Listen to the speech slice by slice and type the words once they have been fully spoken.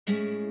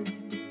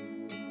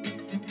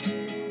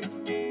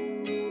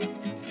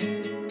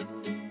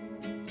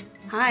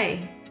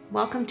Hi,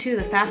 welcome to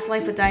the Fast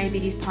Life with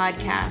Diabetes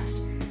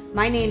podcast.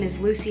 My name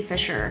is Lucy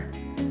Fisher.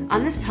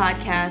 On this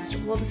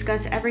podcast, we'll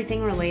discuss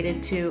everything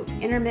related to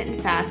intermittent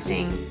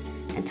fasting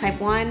and type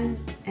 1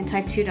 and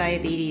type 2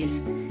 diabetes.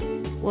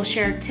 We'll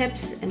share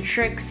tips and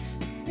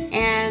tricks,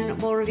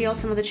 and we'll reveal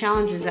some of the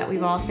challenges that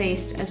we've all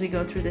faced as we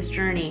go through this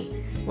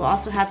journey. We'll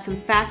also have some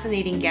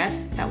fascinating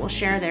guests that will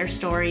share their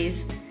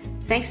stories.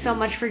 Thanks so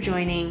much for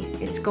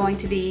joining. It's going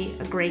to be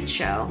a great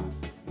show.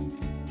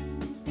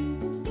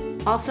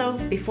 Also,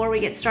 before we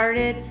get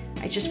started,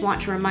 I just want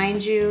to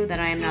remind you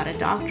that I am not a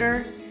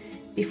doctor.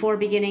 Before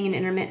beginning an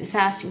intermittent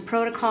fasting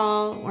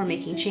protocol or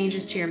making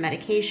changes to your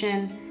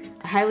medication,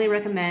 I highly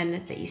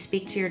recommend that you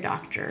speak to your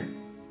doctor.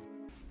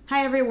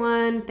 Hi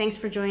everyone, thanks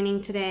for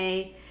joining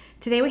today.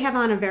 Today we have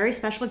on a very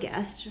special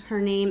guest.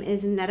 Her name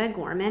is Netta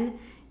Gorman,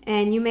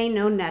 and you may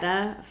know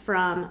Netta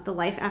from the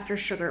Life After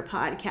Sugar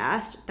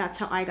podcast. That's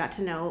how I got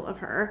to know of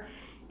her.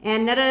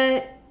 And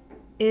Netta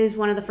is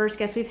one of the first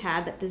guests we've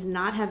had that does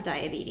not have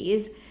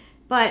diabetes,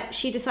 but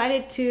she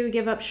decided to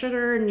give up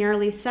sugar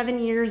nearly 7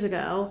 years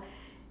ago,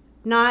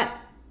 not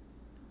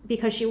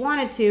because she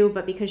wanted to,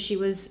 but because she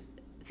was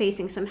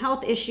facing some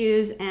health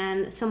issues,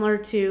 and similar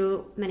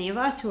to many of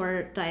us who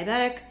are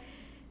diabetic,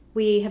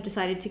 we have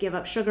decided to give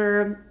up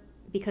sugar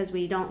because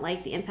we don't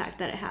like the impact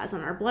that it has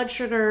on our blood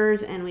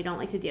sugars, and we don't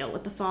like to deal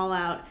with the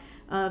fallout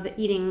of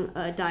eating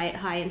a diet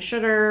high in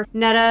sugar.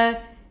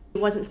 Netta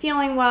wasn't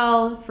feeling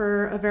well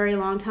for a very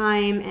long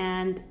time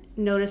and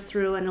noticed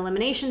through an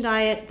elimination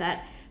diet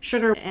that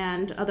sugar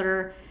and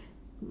other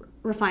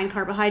refined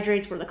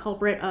carbohydrates were the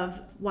culprit of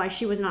why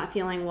she was not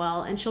feeling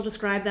well, and she'll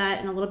describe that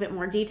in a little bit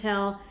more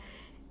detail.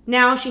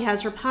 Now she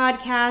has her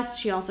podcast.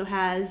 She also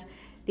has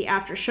the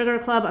After Sugar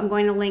Club. I'm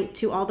going to link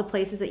to all the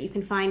places that you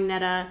can find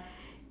Netta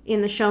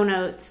in the show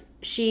notes.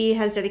 She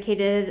has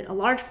dedicated a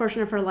large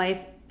portion of her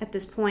life at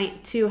this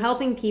point to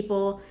helping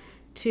people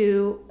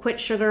to quit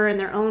sugar in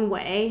their own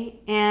way,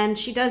 and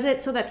she does it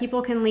so that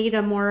people can lead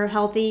a more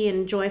healthy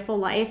and joyful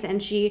life.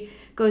 And she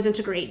goes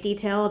into great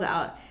detail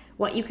about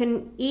what you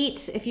can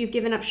eat if you've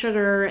given up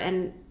sugar,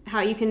 and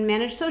how you can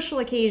manage social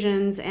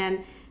occasions,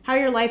 and how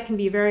your life can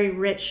be very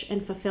rich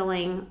and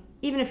fulfilling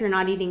even if you're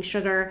not eating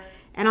sugar.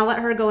 And I'll let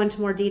her go into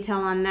more detail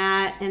on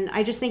that. And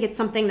I just think it's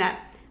something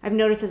that I've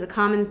noticed as a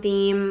common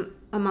theme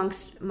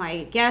amongst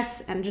my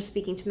guests and just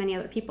speaking to many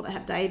other people that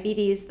have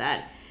diabetes,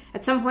 that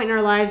at some point in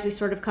our lives, we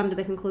sort of come to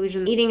the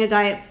conclusion eating a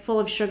diet full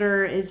of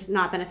sugar is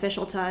not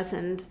beneficial to us,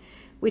 and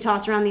we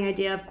toss around the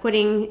idea of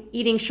quitting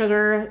eating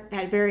sugar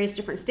at various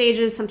different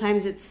stages.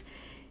 Sometimes it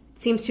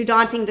seems too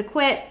daunting to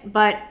quit,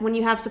 but when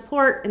you have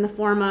support in the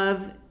form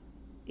of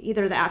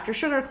either the After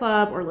Sugar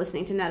Club or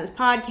listening to Netta's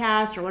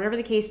podcast or whatever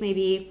the case may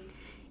be,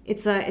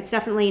 it's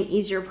definitely an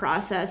easier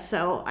process.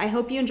 So I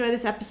hope you enjoy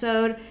this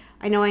episode.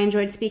 I know I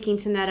enjoyed speaking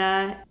to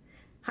Netta.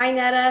 Hi,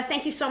 Netta.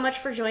 Thank you so much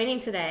for joining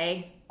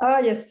today. Oh,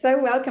 you're so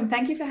welcome.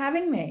 Thank you for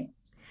having me.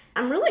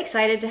 I'm really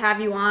excited to have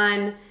you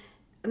on,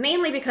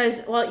 mainly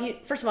because, well,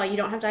 first of all, you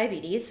don't have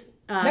diabetes,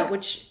 Nope.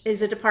 which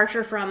is a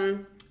departure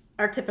from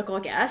our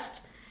typical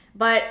guest,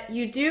 but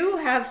you do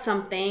have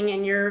something,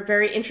 and you're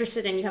very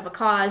interested, and you have a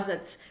cause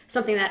that's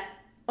something that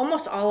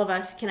almost all of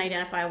us can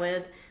identify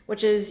with,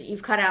 which is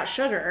you've cut out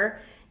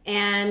sugar.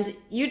 And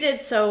you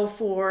did so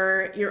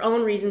for your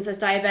own reasons. As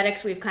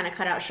diabetics, we've kind of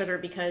cut out sugar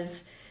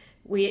because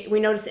we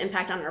notice the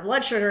impact on our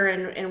blood sugar,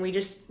 and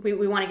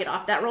we want to get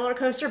off that roller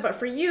coaster. But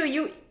for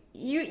you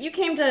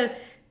came to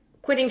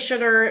quitting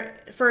sugar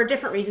for a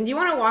different reason. Do you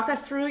want to walk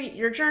us through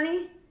your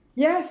journey?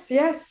 Yes,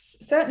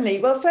 certainly.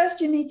 Well, first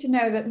you need to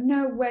know that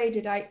no way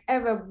did I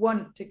ever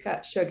want to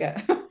cut sugar.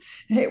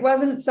 It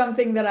wasn't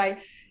something that I,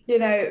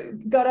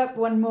 got up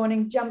one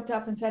morning, jumped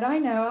up and said, I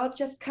know, I'll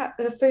just cut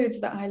the foods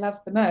that I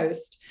love the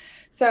most.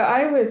 So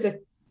I was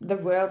the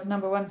world's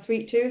number one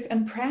sweet tooth,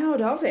 and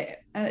proud of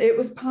it. And it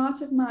was part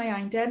of my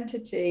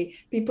identity.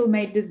 People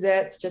made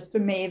desserts just for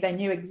me. They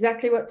knew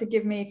exactly what to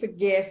give me for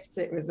gifts.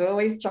 It was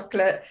always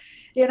chocolate,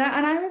 and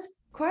I was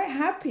quite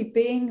happy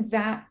being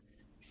that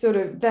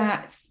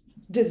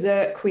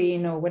dessert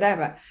queen or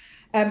whatever.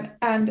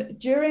 And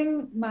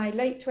during my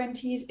late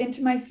 20s,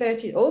 into my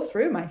 30s, all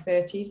through my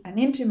 30s and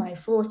into my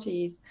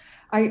 40s,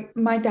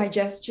 my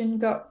digestion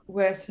got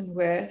worse and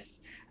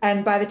worse.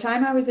 And by the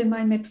time I was in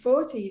my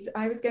mid-40s,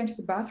 I was going to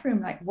the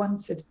bathroom like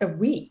once a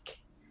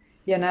week,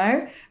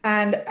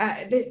 And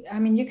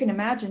you can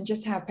imagine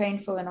just how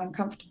painful and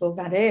uncomfortable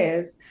that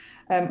is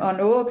on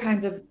all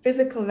kinds of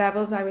physical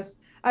levels.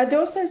 I'd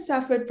also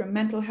suffered from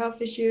mental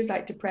health issues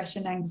like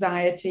depression,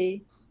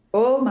 anxiety,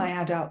 all my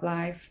adult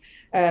life.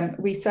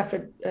 We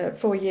suffered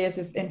 4 years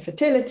of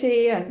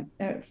infertility, and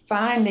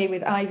finally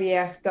with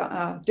IVF got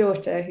our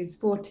daughter, who's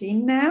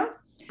 14 now.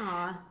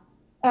 Aww.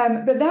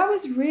 But that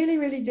was really,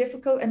 really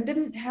difficult and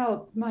didn't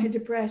help my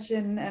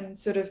depression and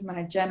sort of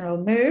my general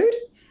mood.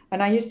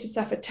 And I used to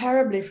suffer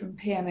terribly from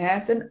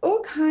PMS and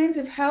all kinds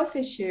of health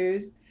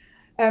issues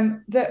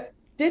that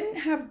didn't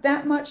have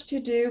that much to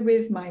do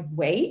with my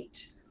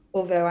weight,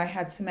 although I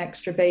had some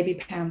extra baby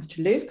pounds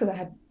to lose because I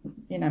had,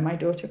 my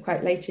daughter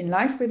quite late in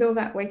life with all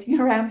that waiting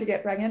around to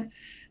get pregnant.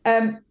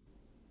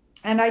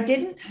 And I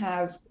didn't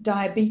have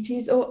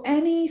diabetes or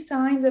any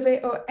signs of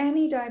it or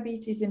any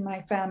diabetes in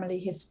my family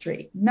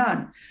history,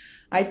 none.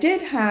 I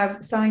did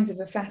have signs of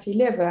a fatty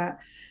liver,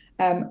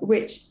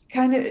 which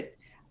kind of,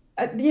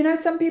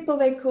 some people,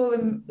 they call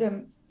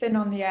them thin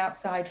on the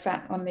outside,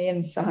 fat on the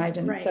inside.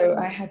 And Right. so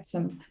I had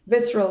some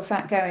visceral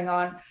fat going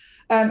on.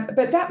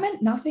 But that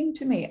meant nothing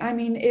to me. I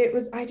mean,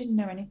 I didn't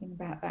know anything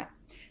about that.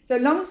 So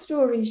long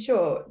story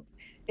short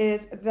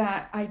is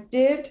that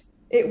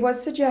it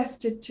was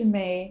suggested to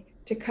me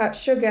to cut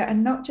sugar,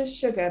 and not just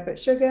sugar, but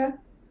sugar,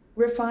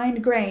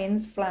 refined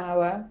grains,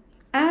 flour,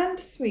 and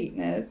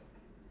sweeteners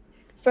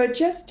for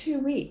just 2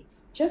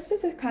 weeks, just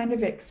as a kind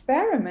of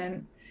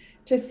experiment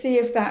to see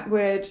if that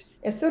would,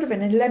 a sort of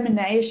an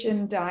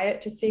elimination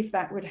diet, to see if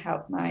that would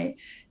help my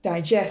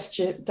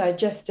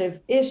digestive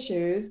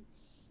issues.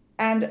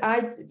 And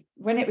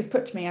when it was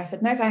put to me, I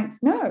said, no, thanks.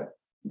 No,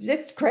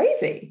 it's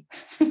crazy.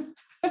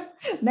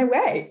 No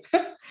way.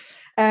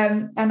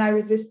 And I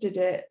resisted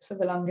it for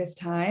the longest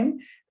time.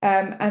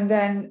 And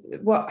then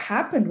what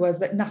happened was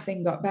that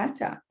nothing got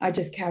better. I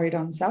just carried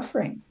on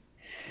suffering.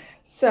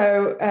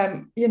 So,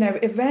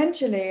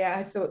 eventually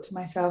I thought to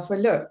myself, well,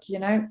 look,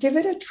 give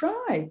it a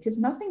try because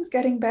nothing's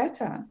getting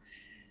better.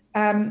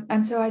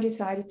 And so I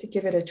decided to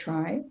give it a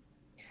try.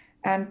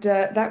 And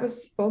that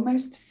was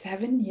almost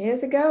 7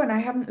 years ago, and I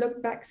haven't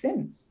looked back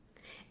since.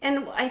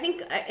 And I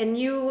think, and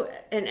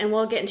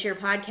we'll get into your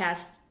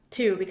podcast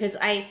too, because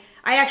I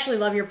actually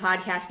love your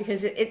podcast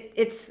because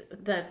it's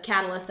the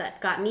catalyst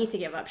that got me to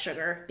give up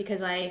sugar,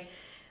 because I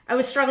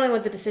was struggling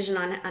with the decision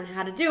on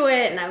how to do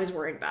it, and I was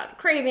worried about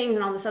cravings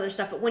and all this other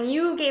stuff. But when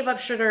you gave up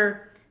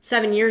sugar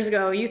 7 years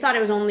ago, you thought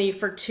it was only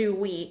for 2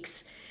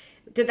 weeks.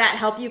 Did that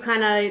help you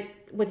kind of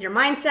with your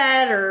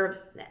mindset, or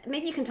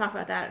maybe you can talk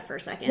about that for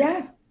a second?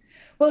 Yes.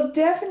 Well,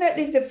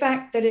 definitely the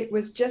fact that it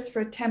was just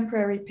for a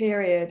temporary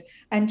period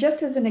and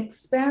just as an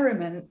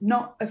experiment,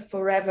 not a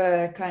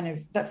forever kind of,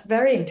 that's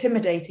very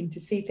intimidating to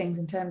see things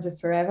in terms of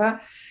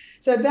forever.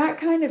 So that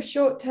kind of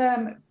short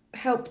term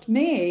helped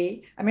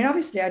me. I mean,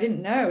 obviously, I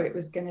didn't know it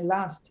was going to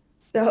last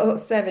the whole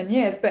 7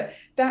 years, but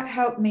that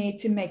helped me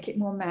to make it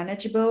more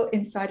manageable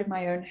inside of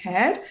my own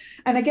head.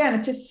 And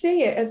again, to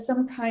see it as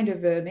some kind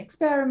of an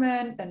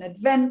experiment, an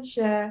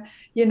adventure.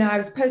 I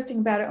was posting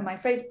about it on my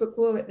Facebook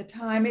wall at the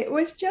time. It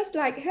was just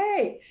like,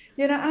 hey,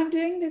 I'm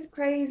doing this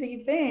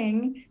crazy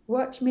thing.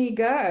 Watch me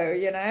go.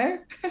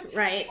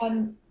 Right.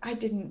 And I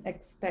didn't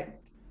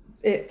expect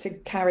it to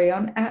carry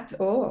on at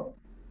all.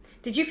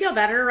 Did you feel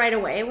better right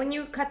away when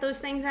you cut those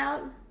things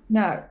out?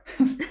 No.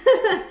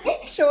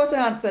 Short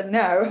answer,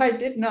 no, I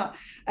did not.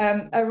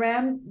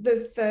 Around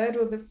the third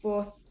or the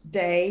fourth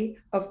day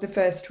of the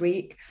first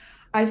week,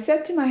 I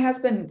said to my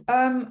husband,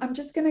 I'm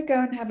just going to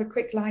go and have a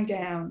quick lie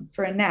down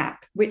for a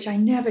nap, which I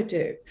never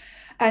do.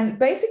 And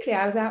basically,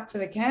 I was out for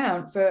the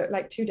count for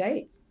like 2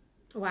 days.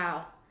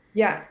 Wow.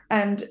 Yeah.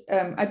 And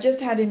I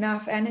just had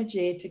enough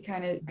energy to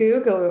kind of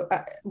Google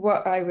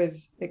what I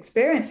was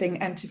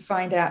experiencing and to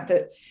find out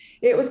that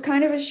it was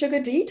kind of a sugar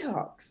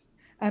detox.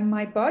 And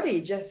my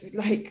body just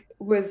like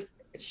was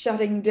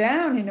shutting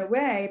down in a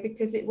way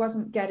because it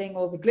wasn't getting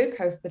all the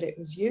glucose that it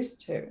was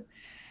used to.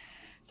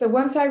 So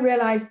once I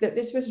realized that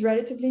this was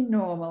relatively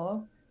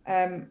normal,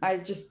 I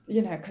just,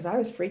 because I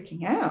was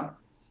freaking out.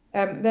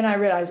 Then I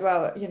realized,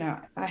 well,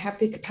 I have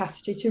the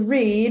capacity to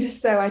read.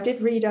 So I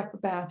did read up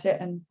about it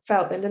and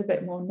felt a little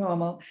bit more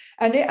normal.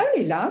 And it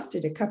only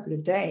lasted a couple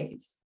of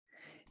days.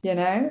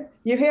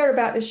 You hear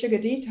about the sugar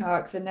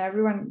detox and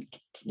everyone,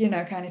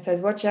 kind of says,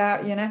 watch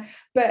out,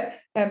 but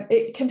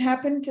it can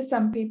happen to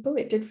some people.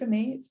 It did for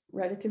me. It's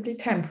relatively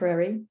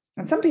temporary.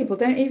 And some people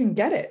don't even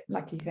get it,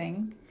 lucky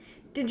things.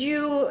 Do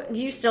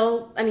you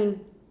still, I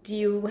mean, did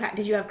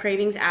you have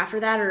cravings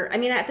after that? Or, I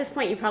mean, at this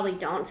point you probably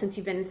don't since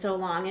you've been so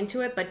long into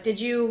it, but did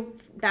you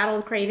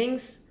battle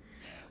cravings?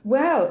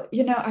 Well,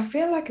 I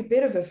feel like a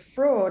bit of a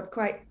fraud,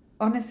 quite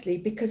honestly,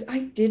 because I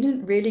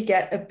didn't really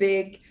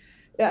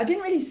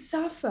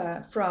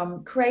suffer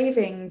from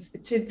cravings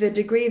to the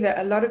degree that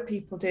a lot of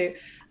people do.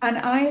 And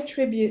I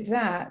attribute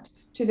that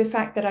to the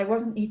fact that I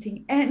wasn't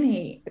eating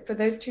for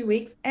those 2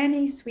 weeks,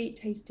 any sweet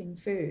tasting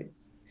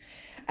foods.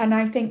 And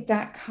I think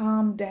that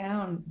calmed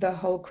down the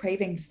whole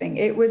cravings thing.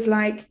 It was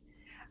like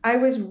I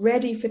was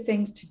ready for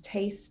things to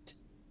taste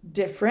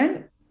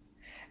different.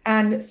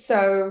 And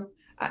so,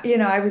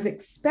 I was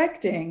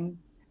expecting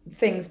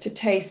things to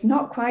taste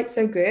not quite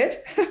so good.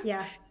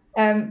 Yeah.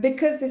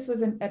 Because this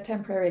was a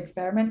temporary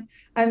experiment.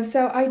 And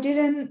so I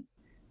didn't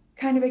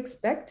kind of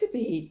expect to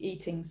be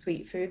eating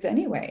sweet foods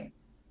anyway.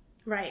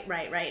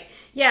 Right.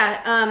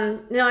 Yeah.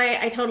 No,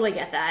 I totally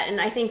get that.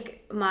 And I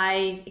think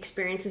my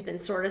experience has been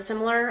sort of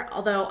similar,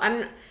 although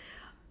as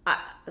a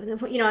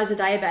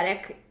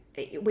diabetic,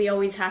 we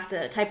always have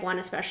to, type 1,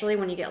 especially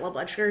when you get low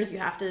blood sugars, you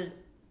have to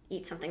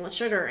eat something with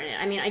sugar in it.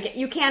 I mean,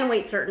 you can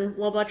wait certain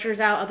low blood sugars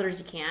out, others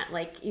you can't.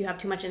 Like, you have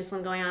too much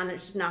insulin going on, they're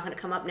just not going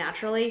to come up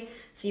naturally.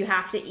 So you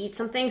have to eat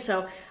something.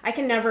 So I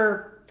can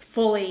never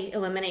fully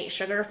eliminate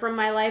sugar from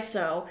my life.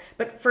 So,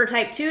 but for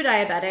type 2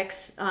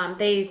 diabetics,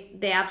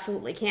 they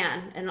absolutely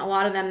can. And a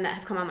lot of them that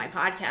have come on my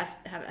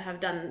podcast have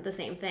done the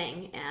same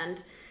thing.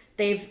 And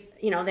they've,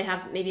 they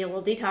have maybe a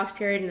little detox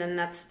period, and then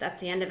that's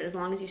the end of it. As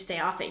long as you stay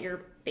off it,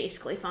 you're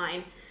basically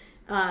fine.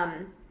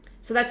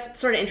 So that's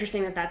sort of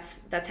interesting that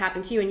that's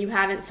happened to you, and you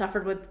haven't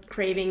suffered with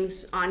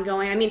cravings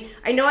ongoing. I mean,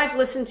 I know I've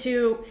listened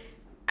to,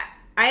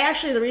 I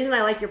actually, the reason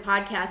I like your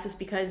podcast is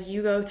because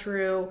you go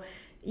through,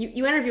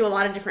 you interview a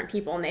lot of different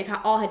people, and they've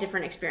all had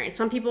different experience.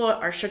 Some people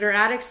are sugar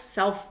addicts,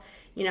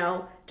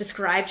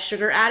 described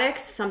sugar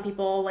addicts. Some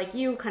people like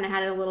you kind of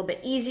had it a little bit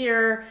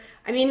easier.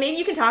 I mean, maybe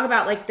you can talk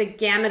about like the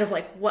gamut of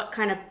like what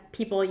kind of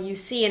people you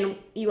see, and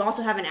you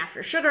also have an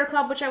after sugar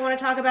club, which I want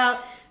to talk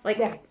about. Like,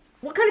 Yeah.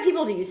 what kind of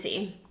people do you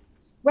see?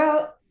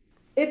 Well,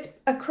 it's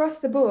across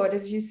the board,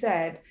 as you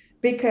said,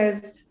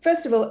 because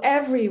first of all,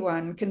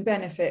 everyone can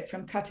benefit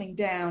from cutting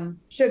down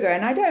sugar.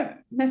 And I don't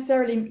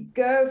necessarily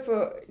go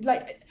for,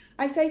 like,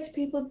 I say to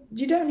people,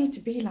 you don't need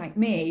to be like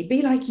me,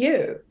 be like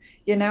you.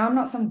 I'm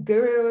not some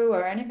guru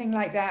or anything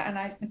like that. And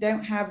I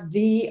don't have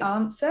the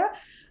answer.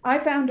 I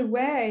found a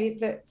way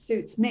that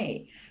suits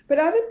me. But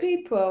other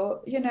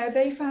people,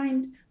 they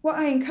find, what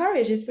I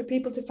encourage is for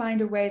people to find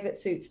a way that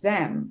suits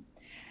them.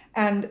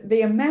 And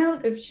the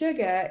amount of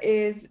sugar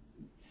is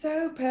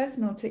so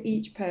personal to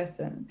each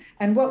person.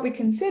 And what we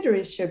consider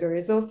as sugar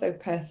is also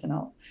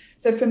personal.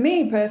 So for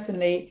me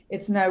personally,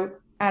 it's no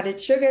added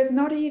sugars,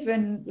 not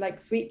even like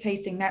sweet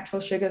tasting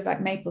natural sugars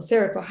like maple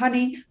syrup or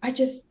honey. I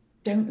just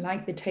don't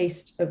like the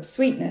taste of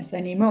sweetness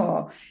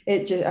anymore.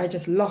 I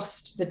just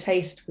lost the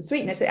taste for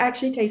sweetness. It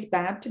actually tastes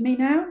bad to me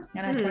now,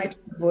 and I try to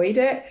avoid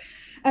it.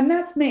 And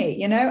that's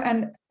me,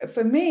 and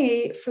for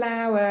me,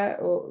 flour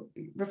or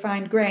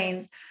refined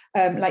grains,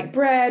 like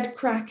bread,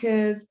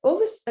 crackers, all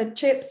this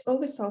chips, all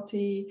the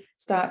salty,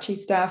 starchy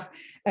stuff,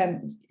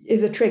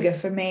 is a trigger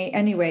for me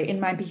anyway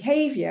in my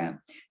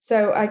behavior.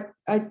 So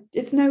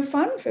it's no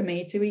fun for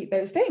me to eat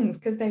those things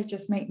because they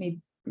just make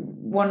me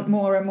want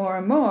more and more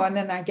and more. And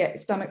then I get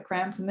stomach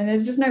cramps, and then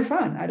it's just no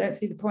fun. I don't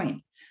see the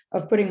point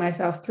of putting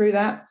myself through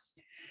that.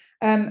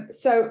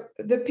 So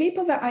the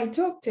people that I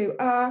talk to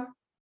are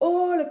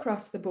all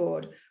across the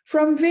board,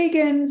 from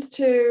vegans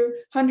to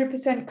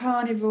 100%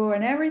 carnivore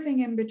and everything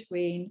in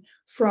between.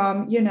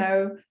 From,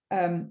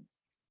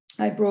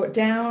 I brought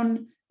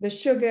down the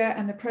sugar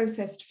and the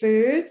processed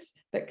foods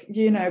that,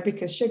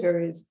 because sugar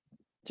is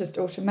just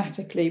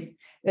automatically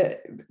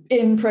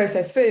in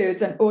processed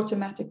foods and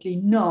automatically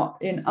not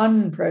in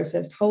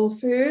unprocessed whole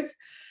foods.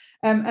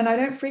 And I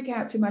don't freak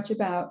out too much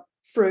about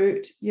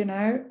fruit,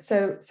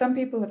 So some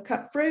people have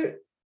cut fruit,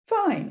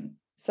 fine.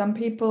 Some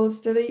people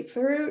still eat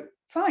fruit,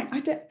 fine.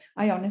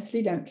 I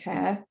honestly don't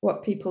care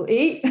what people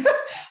eat.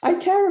 I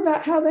care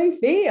about how they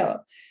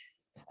feel.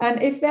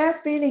 And if they're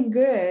feeling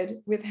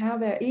good with how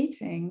they're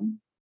eating,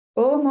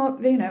 all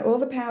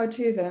the power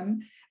to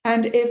them.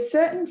 And if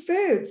certain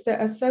foods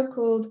that are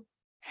so-called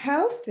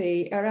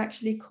healthy are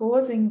actually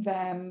causing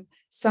them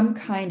some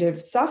kind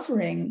of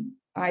suffering,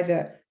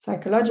 either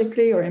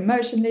psychologically or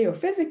emotionally or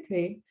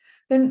physically,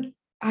 then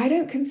I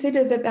don't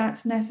consider that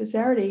that's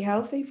necessarily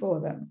healthy for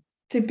them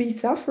to be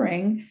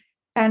suffering.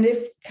 And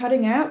if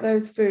cutting out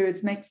those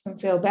foods makes them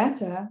feel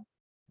better,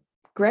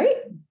 great.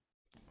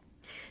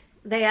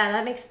 Yeah,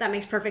 that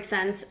makes perfect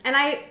sense. And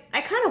I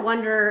kind of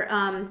wonder,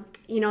 I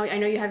know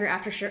you have your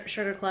after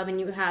sugar club, and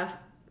you have,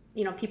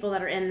 people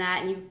that are in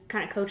that, and you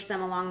kind of coach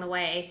them along the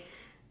way.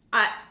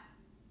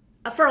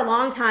 For a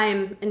long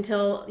time,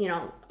 until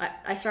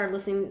I started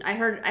listening, I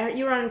heard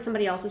you were on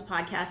somebody else's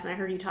podcast, and I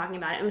heard you talking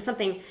about it. It was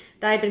something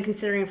that I'd been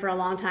considering for a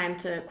long time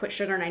to quit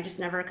sugar, and I just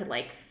never could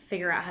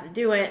figure out how to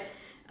do it.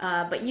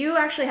 But you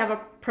actually have a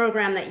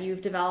program that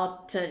you've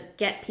developed to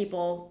get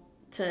people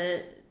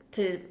to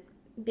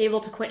be able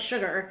to quit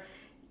sugar.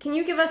 Can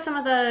you give us some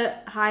of the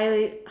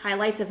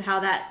highlights of how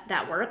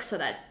that works? So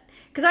that,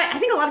 because I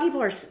think a lot of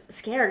people are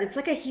scared. It's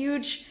like a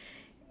huge,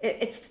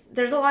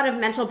 there's a lot of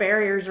mental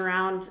barriers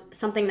around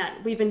something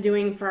that we've been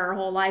doing for our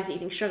whole lives,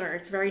 eating sugar.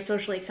 It's very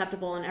socially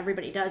acceptable, and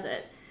everybody does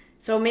it.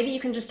 So maybe you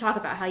can just talk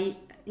about how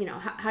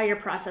how your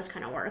process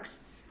kind of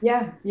works.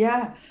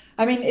 Yeah.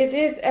 I mean, it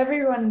is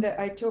everyone that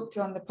I talk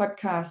to on the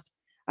podcast,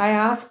 I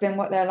ask them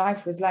what their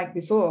life was like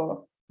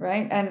before,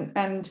 right?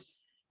 And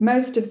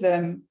most of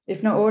them,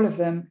 if not all of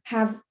them,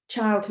 have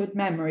childhood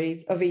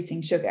memories of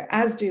eating sugar,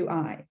 as do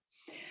I.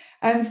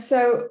 And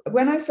so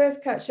when I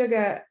first cut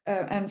sugar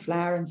and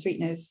flour and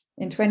sweeteners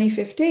in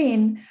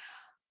 2015,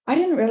 I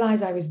didn't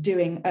realize I was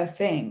doing a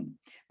thing.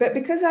 But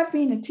because I've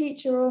been a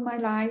teacher all my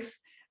life,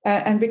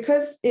 and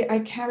because I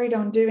carried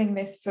on doing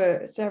this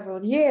for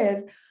several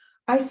years,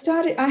 I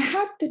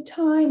had the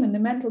time and the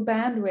mental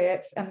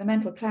bandwidth and the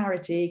mental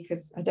clarity,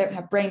 because I don't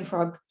have brain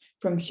fog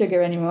from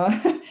sugar anymore.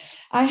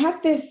 I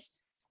had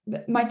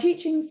my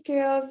teaching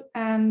skills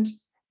and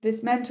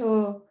this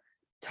mental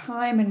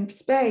time and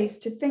space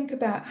to think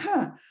about,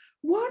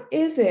 what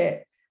is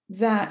it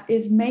that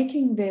is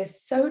making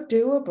this so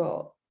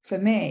doable for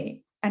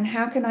me? And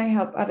how can I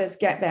help others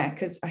get there?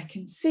 Because I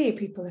can see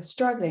people are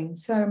struggling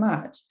so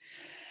much.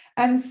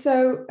 And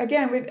so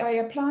again, I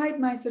applied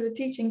my sort of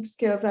teaching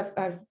skills.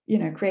 I've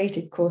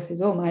created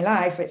courses all my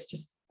life. It's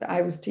just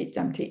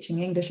I'm teaching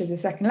English as a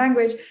second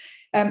language,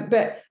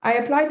 but I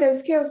applied those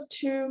skills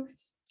to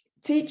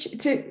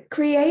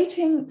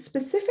creating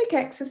specific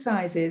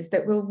exercises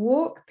that will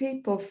walk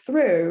people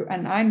through,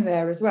 and I'm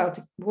there as well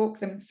to walk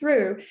them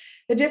through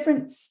the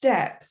different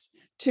steps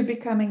to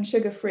becoming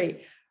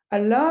sugar-free. A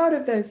lot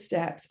of those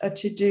steps are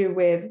to do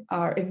with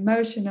our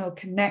emotional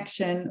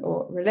connection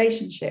or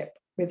relationship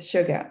with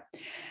sugar.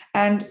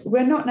 And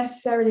we're not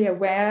necessarily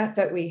aware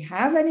that we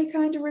have any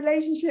kind of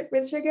relationship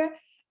with sugar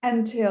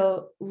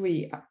until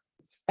we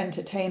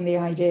entertain the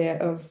idea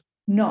of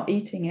not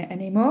eating it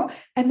anymore.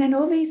 And then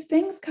all these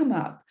things come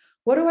up.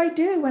 What do I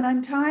do when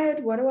I'm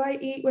tired? What do I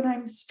eat when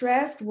I'm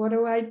stressed? What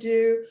do I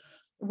do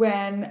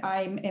when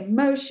I'm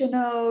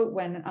emotional,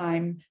 when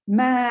I'm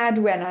mad,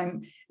 when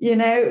I'm,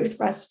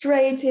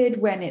 frustrated,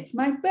 when it's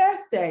my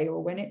birthday,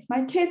 or when it's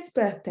my kid's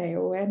birthday,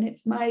 or when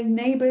it's my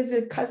neighbor's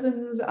or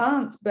cousin's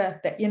aunt's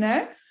birthday,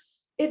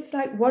 It's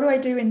like, what do I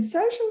do in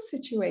social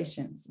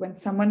situations when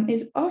someone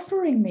is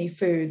offering me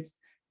foods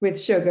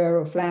with sugar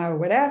or flour or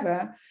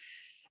whatever?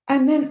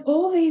 And then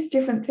all these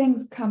different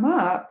things come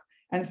up,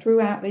 and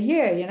throughout the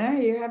year,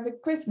 you have the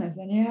Christmas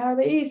and you have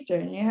the Easter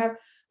and you have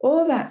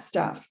all that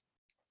stuff.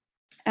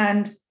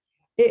 And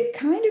it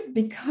kind of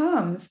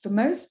becomes, for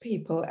most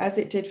people, as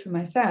it did for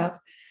myself,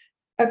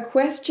 a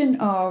question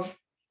of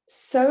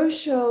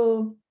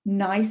social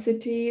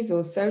niceties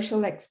or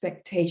social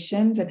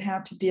expectations and how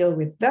to deal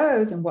with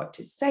those and what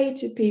to say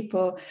to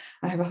people.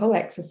 I have a whole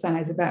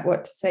exercise about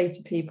what to say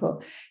to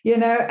people,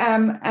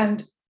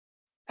 and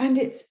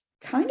it's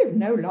kind of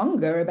no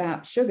longer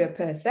about sugar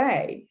per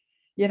se,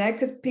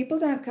 because people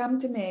don't come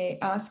to me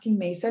asking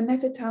me, so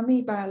Netta, tell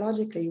me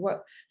biologically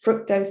what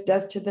fructose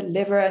does to the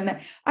liver. And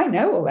I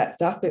know all that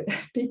stuff, but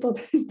people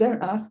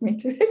don't ask me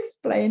to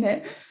explain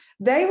it.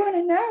 They want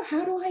to know,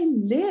 how do I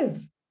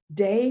live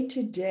day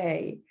to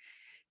day,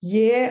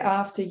 year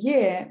after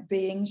year,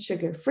 being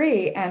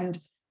sugar-free and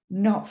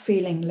not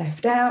feeling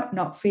left out,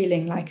 not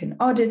feeling like an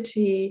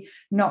oddity,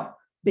 not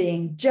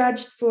being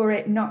judged for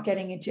it, not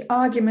getting into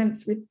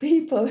arguments with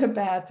people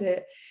about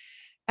it.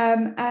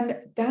 And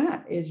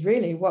that is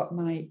really what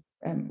my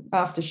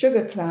After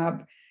Sugar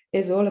Club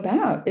is all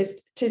about,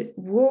 is to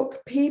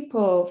walk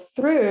people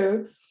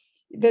through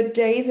the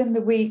days and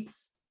the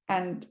weeks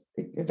and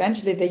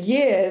eventually the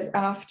years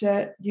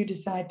after you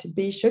decide to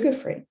be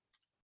sugar-free.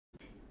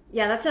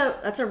 Yeah,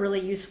 that's a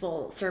really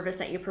useful service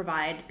that you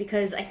provide,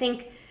 because I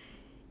think,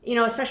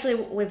 especially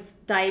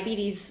with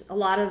diabetes, a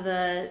lot of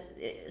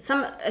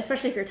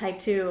especially if you're type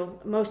 2,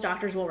 most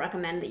doctors will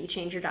recommend that you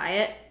change your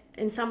diet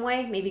in some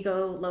way, maybe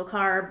go low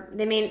carb.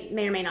 They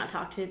may or may not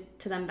talk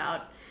to them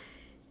about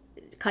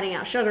cutting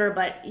out sugar,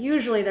 but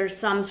usually there's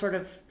some sort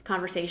of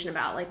conversation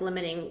about like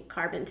limiting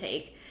carb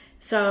intake.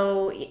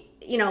 So,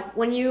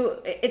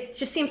 it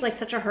just seems like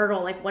such a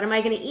hurdle. Like, what am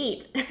I going to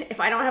eat? If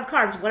I don't have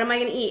carbs, what am I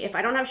going to eat? If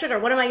I don't have sugar,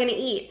 what am I going to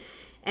eat?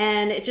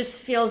 And it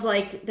just feels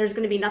like there's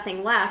going to be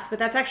nothing left, but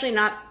that's actually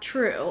not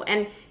true.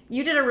 And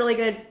you did a really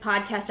good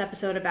podcast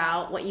episode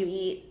about what you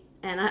eat.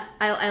 And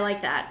I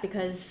like that,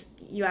 because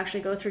you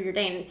actually go through your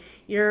day and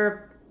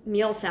your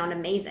meals sound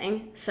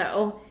amazing.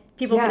 So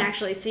people can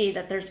actually see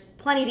that there's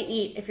plenty to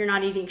eat if you're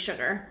not eating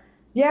sugar.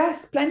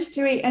 Yes, plenty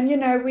to eat. And,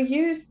 we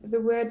use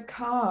the word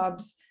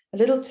carbs a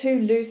little too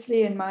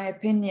loosely, in my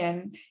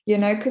opinion,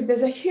 because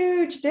there's a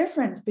huge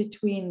difference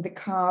between the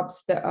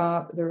carbs that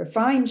are the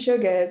refined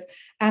sugars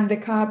and the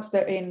carbs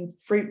that are in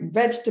fruit and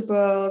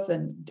vegetables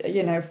and,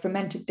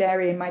 fermented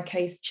dairy, in my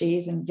case,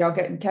 cheese and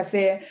yogurt and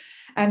kefir,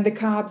 and the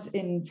carbs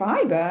in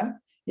fiber,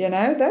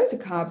 those are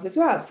carbs as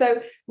well.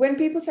 So when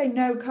people say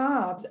no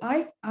carbs,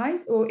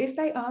 or if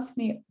they ask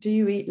me, do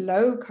you eat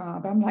low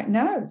carb? I'm like,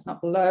 no, it's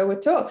not low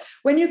at all.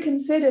 When you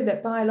consider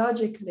that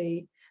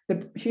biologically,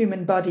 the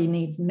human body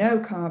needs no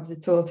carbs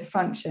at all to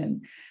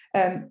function.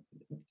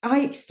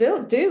 I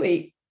still do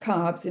eat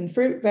carbs in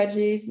fruit,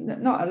 veggies,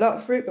 not a lot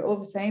of fruit, but all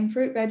the same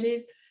fruit,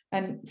 veggies,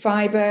 and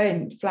fiber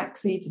and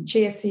flax seeds and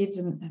chia seeds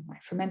and my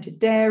fermented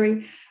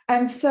dairy.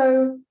 And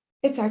so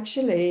it's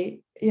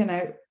actually,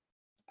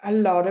 a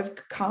lot of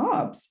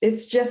carbs.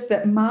 It's just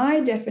that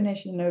my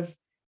definition of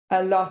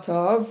a lot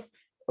of,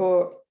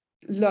 or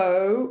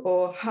low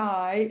or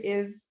high,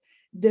 is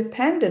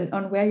dependent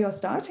on where your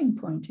starting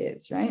point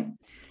is, right?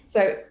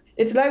 So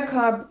it's low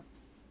carb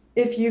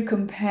if you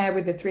compare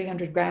with the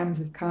 300 grams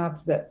of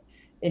carbs that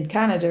in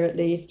Canada, at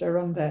least, are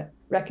on the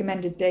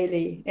recommended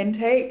daily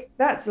intake.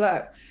 That's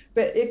low.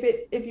 But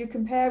if you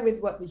compare with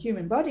what the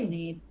human body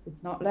needs,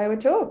 it's not low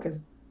at all,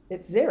 because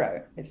it's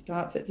zero. It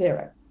starts at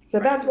zero. So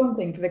that's one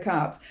thing for the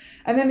carbs.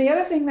 And then the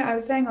other thing that I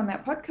was saying on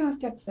that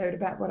podcast episode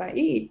about what I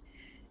eat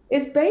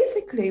is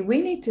basically we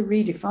need to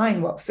redefine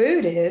what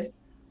food is,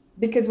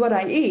 because what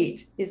I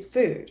eat is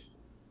food,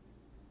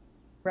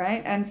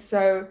 right? And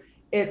so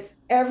it's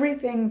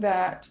everything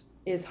that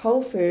is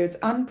whole foods,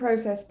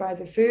 unprocessed by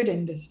the food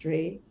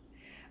industry.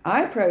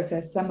 I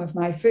process some of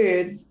my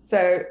foods,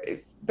 so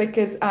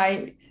because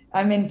I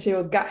I'm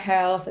into gut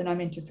health and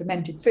I'm into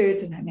fermented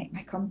foods and I make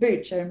my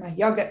kombucha and my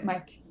yogurt,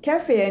 my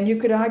kefir, and you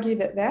could argue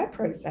that they're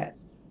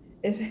processed.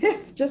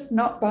 It's just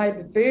not by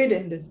the food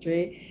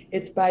industry,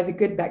 it's by the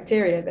good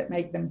bacteria that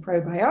make them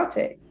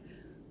probiotic.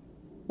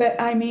 But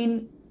I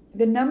mean,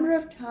 the number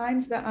of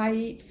times that I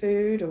eat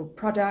food or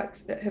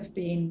products that have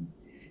been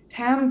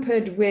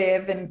tampered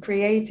with and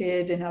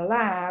created in a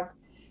lab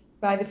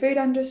by the food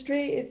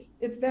industry,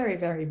 it's very,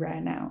 very rare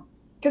now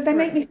because they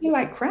make Right. me feel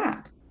like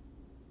crap.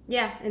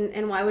 Yeah,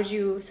 and why would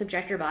you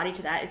subject your body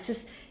to that? It's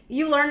just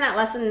you learn that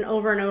lesson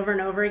over and over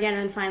and over again,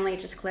 and finally it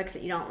just clicks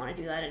that you don't want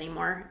to do that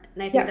anymore.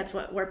 And I think Yeah, that's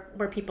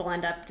where people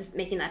end up just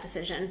making that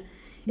decision.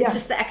 It's yeah,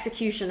 just the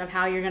execution of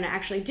how you're going to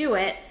actually do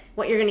it,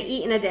 what you're going to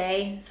eat in a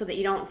day, so that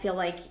you don't feel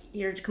like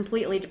you're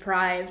completely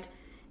deprived,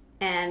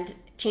 and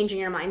changing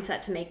your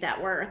mindset to make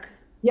that work.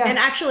 And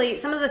yeah, actually,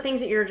 some of the things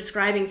that you're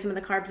describing, some of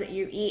the carbs that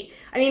you eat,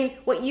 I mean,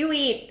 what you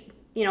eat,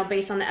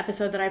 based on the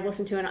episode that I've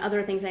listened to and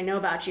other things I know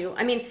about you,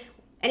 I mean,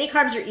 any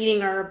carbs you're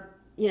eating are,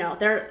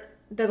 they're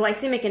the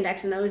glycemic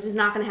index in those is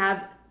not going to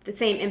have the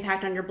same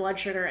impact on your blood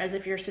sugar as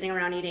if you're sitting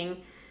around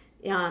eating,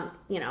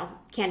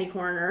 candy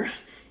corn or,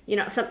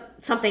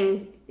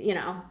 something,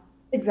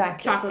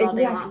 exactly. chocolate all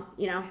day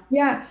Exactly. long.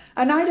 Yeah.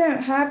 And I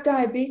don't have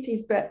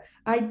diabetes, but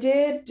I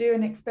did do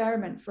an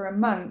experiment for a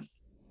month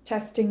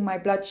testing my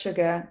blood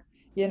sugar,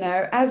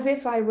 as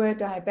if I were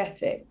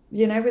diabetic,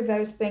 with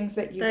those things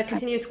that you The kind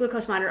continuous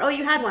glucose monitor. Oh,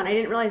 you had one. I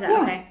didn't realize that.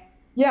 yeah. Okay.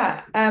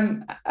 Yeah.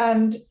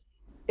 And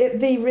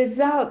the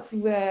results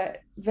were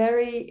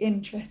very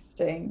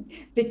interesting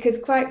because,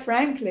 quite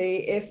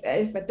frankly, if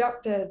a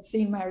doctor had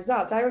seen my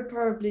results, I would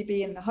probably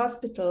be in the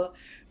hospital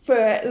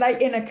for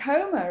like in a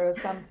coma or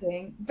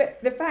something. But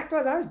the fact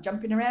was, I was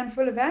jumping around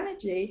full of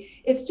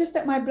energy. It's just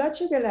that my blood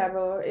sugar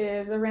level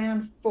is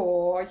around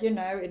 4,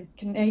 in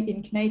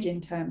Canadian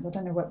terms. I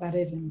don't know what that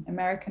is in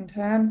American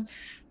terms,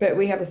 but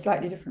we have a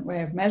slightly different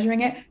way of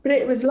measuring it. But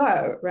it was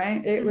low,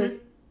 right? It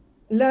was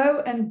Mm-hmm.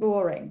 low and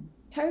boring,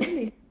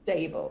 totally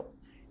stable,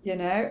 you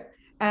know,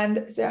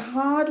 and so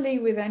hardly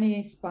with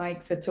any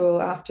spikes at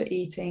all after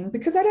eating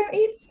because I don't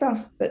eat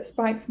stuff that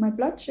spikes my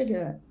blood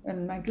sugar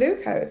and my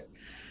glucose.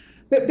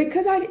 But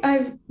because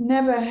I've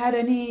never had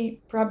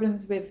any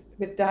problems with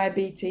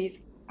diabetes,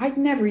 I'd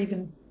never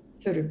even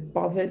sort of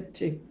bothered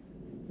to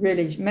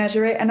really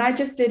measure it. And I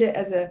just did it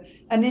as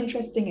an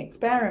interesting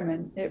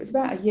experiment. It was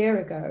about a year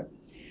ago,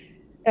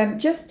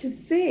 just to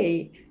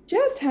see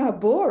just how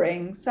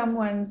boring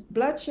someone's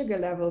blood sugar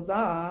levels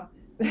are,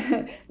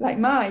 like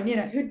mine,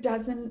 who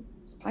doesn't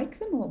spike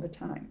them all the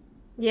time.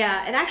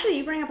 Yeah, and actually,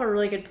 you bring up a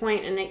really good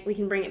point, and we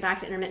can bring it back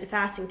to intermittent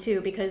fasting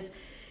too, because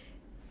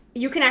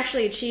you can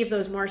actually achieve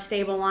those more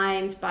stable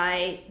lines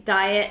by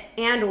diet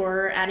and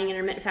or adding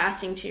intermittent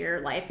fasting to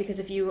your life. Because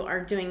if you are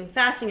doing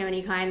fasting of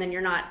any kind, then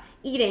you're not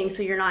eating,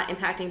 so you're not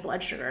impacting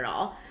blood sugar at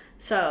all.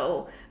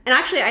 So, and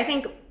actually, I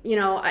think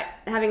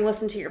having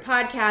listened to your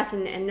podcast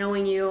and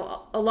knowing you,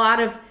 a lot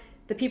of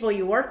the people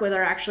you work with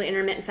are actually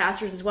intermittent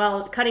fasters as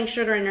well. Cutting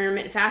sugar and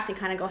intermittent fasting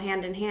kind of go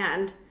hand in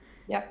hand.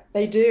 Yep,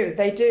 they do.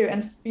 They do.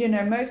 And,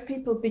 most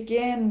people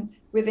begin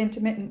with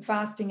intermittent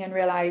fasting and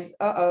realize,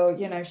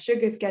 uh-oh,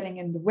 sugar's getting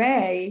in the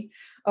way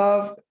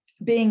of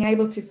being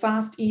able to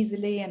fast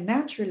easily and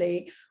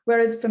naturally.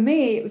 Whereas for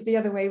me, it was the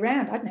other way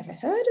around. I'd never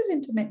heard of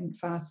intermittent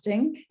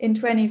fasting in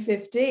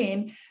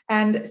 2015.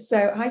 And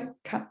so I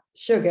cut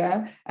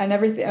sugar and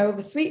everything, all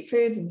the sweet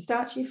foods and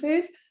starchy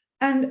foods.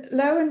 And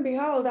lo and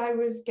behold, I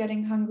was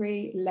getting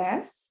hungry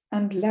less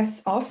and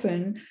less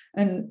often.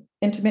 And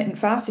intermittent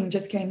fasting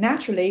just came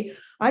naturally.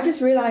 I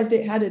just realized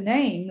it had a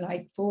name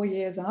like 4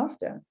 years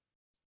after.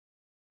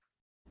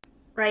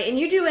 Right, and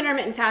you do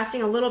intermittent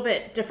fasting a little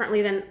bit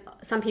differently than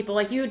some people.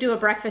 Like you do a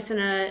breakfast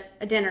and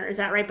a dinner, is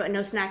that right? But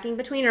no snacking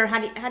between, or how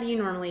do you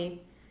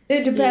normally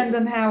It depends eat?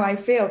 on how I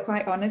feel,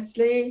 quite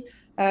honestly.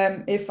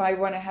 If I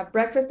want to have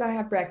breakfast, I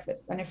have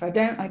breakfast. And if I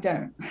don't, I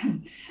don't.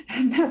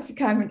 And that's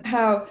kind of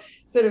how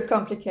sort of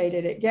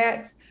complicated it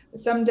gets.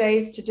 Some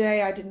days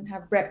today, I didn't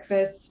have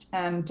breakfast,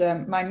 and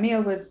my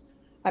meal was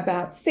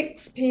about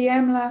 6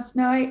 p.m. last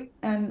night.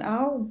 And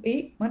I'll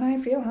eat when I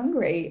feel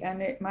hungry.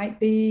 And it might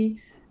be,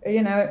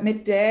 at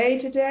midday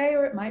today,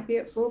 or it might be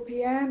at 4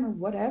 p.m. or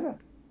whatever.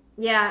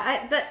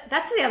 Yeah,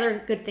 that's the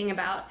other good thing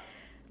about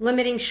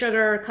limiting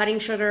sugar,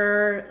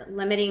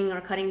 limiting or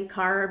cutting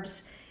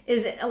carbs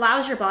is it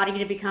allows your body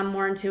to become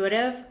more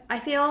intuitive. I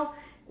feel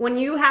when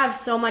you have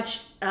so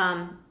much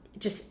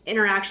just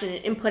interaction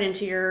and input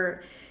into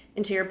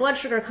your blood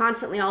sugar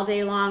constantly all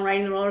day long,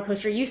 riding the roller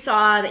coaster, you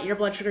saw that your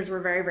blood sugars were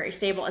very, very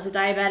stable. As a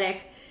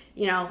diabetic,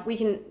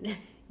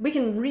 we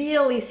can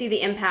really see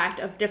the impact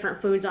of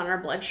different foods on our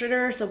blood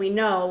sugar. So we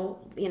know,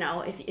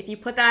 if you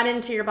put that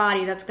into your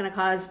body, that's going to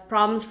cause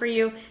problems for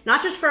you,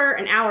 not just for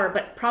an hour,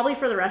 but probably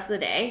for the rest of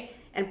the day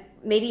and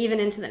maybe even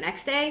into the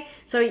next day.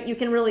 So you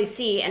can really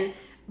see.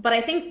 But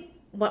I think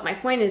what my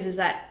point is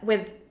that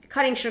with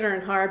cutting sugar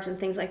and carbs and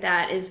things like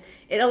that is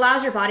it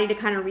allows your body to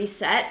kind of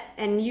reset,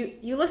 and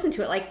you listen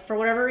to it. Like for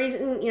whatever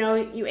reason,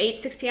 you ate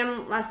 6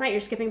 p.m. last night,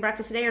 you're skipping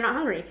breakfast today, you're not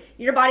hungry.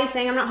 Your body's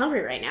saying, I'm not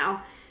hungry right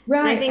now.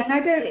 I Right. And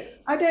think,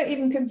 I don't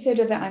even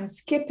consider that I'm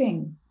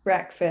skipping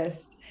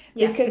breakfast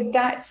yeah, because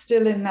that's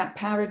still in that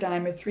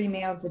paradigm of 3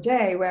 meals a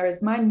day.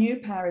 Whereas my new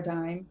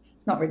paradigm,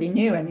 it's not really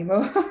new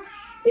anymore,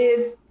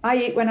 is I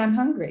eat when I'm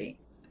hungry.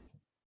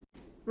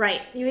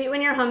 right. You eat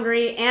when you're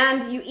hungry,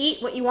 and you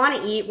eat what you want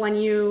to eat when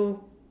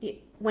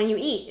you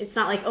eat. It's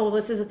not like, oh,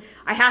 this is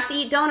I have to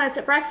eat donuts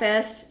at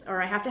breakfast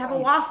or I have to have a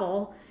Right.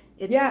 waffle.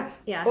 It's Yeah.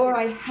 yeah, Or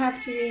I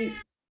have to eat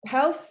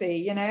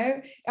healthy,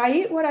 I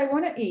eat what I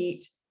want to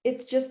eat.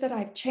 It's just that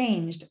I've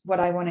changed what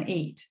I want to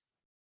eat.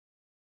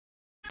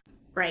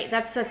 right.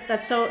 That's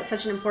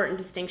such an important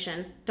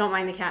distinction. Don't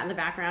mind the cat in the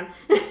background.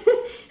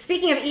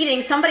 Speaking of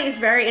eating, somebody is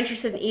very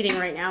interested in eating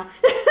right now.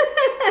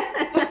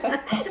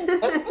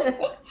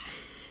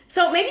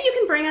 So maybe you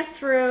can bring us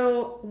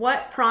through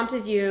what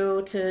prompted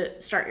you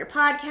to start your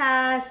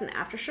podcast and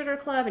After Sugar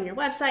Club and your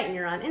website, and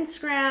you're on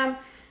Instagram.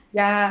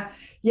 Yeah,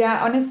 yeah.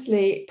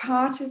 Honestly,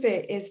 part of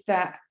it is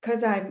that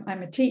because I'm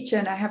a teacher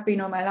and I have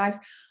been all my life,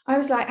 I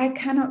was like, I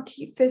cannot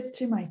keep this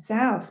to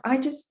myself. I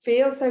just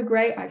feel so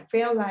great. I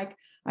feel like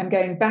I'm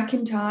going back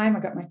in time. I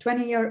got my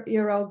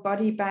 20-year old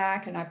body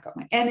back, and I've got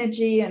my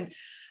energy, and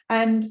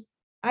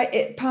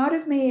part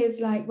of me is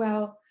like,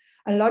 well,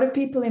 a lot of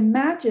people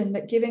imagine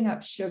that giving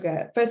up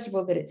sugar, first of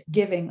all, that it's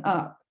giving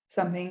up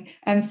something,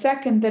 and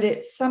second, that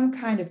it's some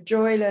kind of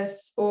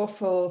joyless,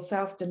 awful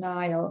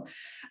self-denial.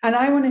 And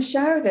I want to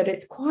show that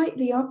it's quite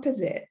the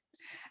opposite.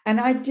 And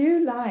I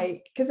do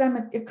like, because I'm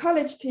a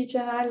college teacher,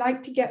 and I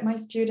like to get my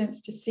students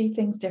to see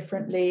things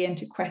differently and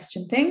to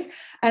question things.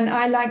 And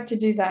I like to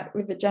do that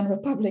with the general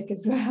public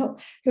as well,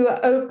 who are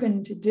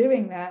open to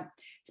doing that,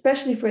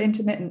 especially for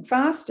intermittent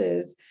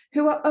fasters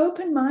who are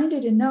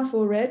open-minded enough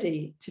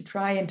already to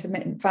try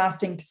intermittent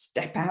fasting, to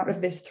step out of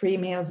this 3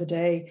 meals a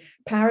day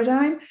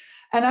paradigm.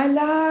 And I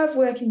love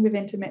working with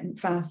intermittent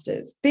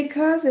fasters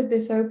because of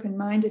this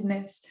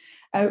open-mindedness.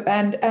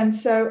 And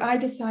so I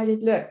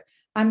decided, look,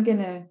 I'm going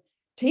to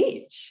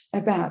teach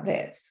about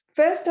this.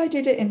 First, I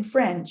did it in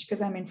French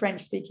because I'm in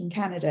French-speaking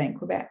Canada in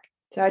Quebec.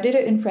 So I did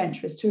it in French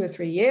for 2 or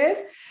 3 years.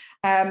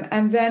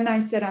 And then I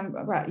said,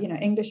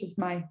 English is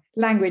my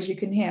language. You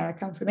can hear I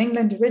come from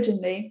England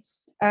originally.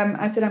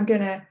 I said, I'm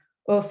going to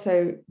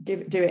also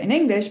do it in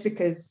English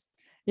because,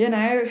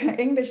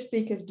 English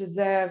speakers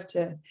deserve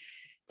to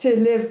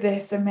live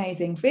this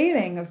amazing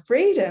feeling of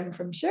freedom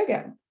from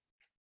sugar.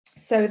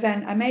 So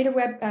then I made a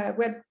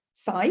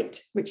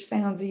website, which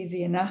sounds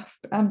easy enough,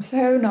 but I'm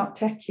so not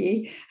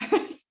techie.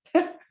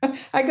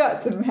 I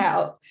got some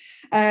help.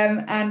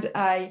 And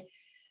I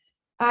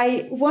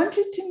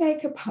wanted to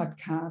make a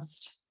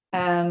podcast,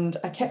 and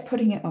I kept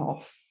putting it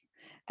off.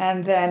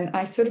 And then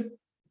I sort of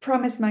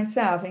promised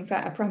myself, in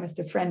fact, I promised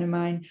a friend of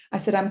mine, I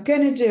said, I'm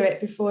going to do it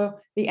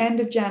before the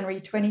end of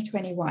January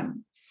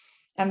 2021.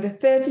 And the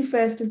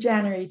 31st of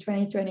January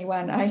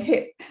 2021,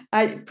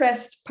 I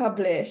pressed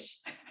publish.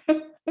 I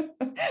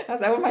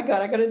was like, oh my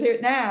God, I got to do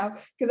it now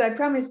because I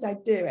promised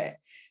I'd do it.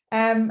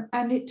 And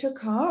it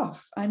took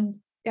off. And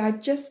I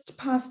just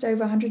passed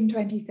over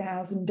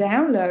 120,000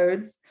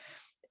 downloads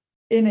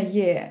in a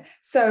year.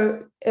 So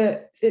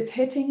it's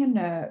hitting a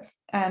nerve.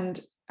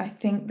 And I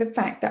think the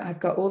fact that I've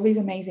got all these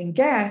amazing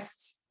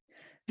guests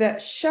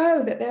that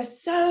show that there are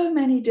so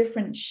many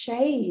different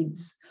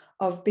shades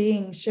of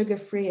being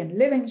sugar-free and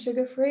living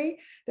sugar-free,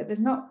 that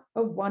there's not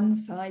a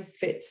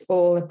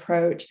one-size-fits-all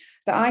approach,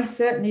 that I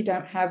certainly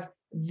don't have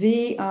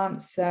the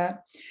answer.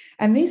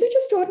 And these are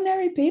just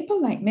ordinary people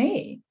like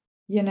me,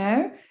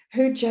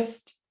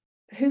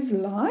 whose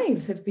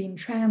lives have been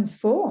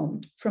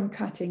transformed from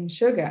cutting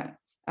sugar,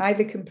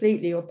 either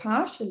completely or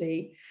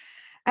partially.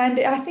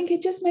 And I think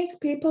it just makes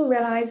people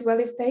realize,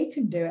 well, if they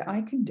can do it,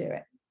 I can do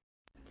it.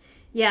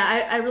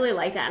 Yeah, I really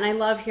like that, and I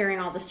love hearing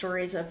all the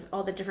stories of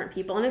all the different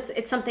people. And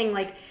it's something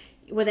like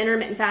with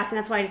intermittent fasting.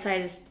 That's why I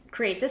decided to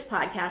create this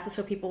podcast, is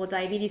so people with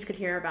diabetes could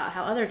hear about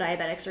how other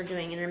diabetics are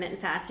doing intermittent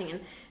fasting.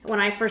 And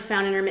when I first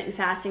found intermittent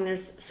fasting,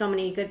 there's so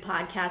many good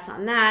podcasts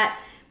on that.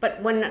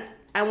 But when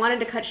I wanted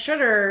to cut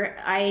sugar,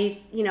 I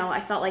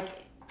felt like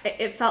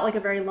it felt like a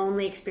very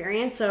lonely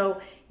experience.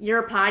 So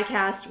your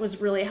podcast was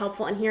really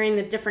helpful in hearing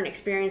the different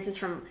experiences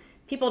from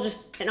people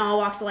just in all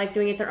walks of life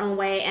doing it their own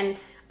way. And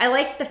I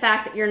like the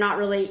fact that you're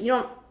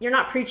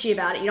not preachy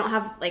about it. You don't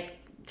have like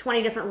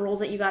 20 different rules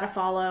that you got to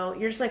follow.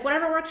 You're just like,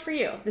 whatever works for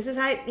you. This is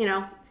how,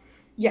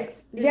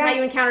 Yes. this is how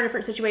you encounter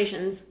different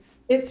situations.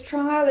 It's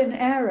trial and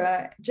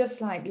error,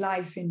 just like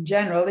life in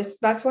general.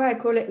 That's why I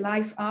call it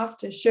life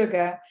after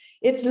sugar.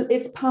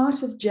 It's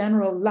part of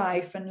general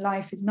life, and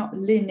life is not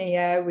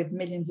linear with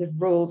millions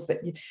of rules that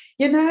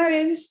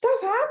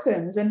stuff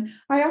happens. And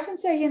I often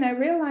say,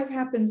 real life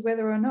happens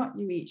whether or not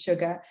you eat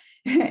sugar.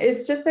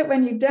 It's just that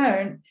when you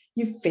don't,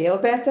 you feel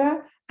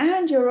better.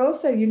 And you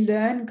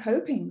learn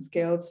coping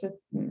skills for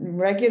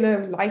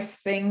regular life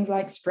things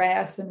like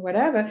stress and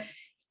whatever.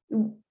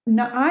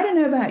 No, I don't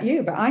know about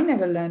you, but I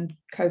never learned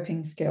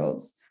coping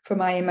skills for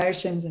my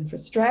emotions and for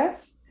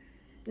stress.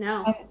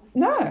 No.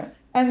 No.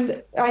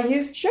 And I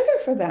used sugar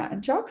for that,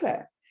 and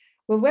chocolate.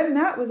 Well, when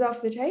that was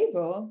off the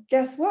table,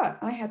 guess what?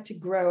 I had to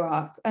grow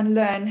up and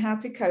learn how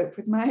to cope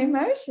with my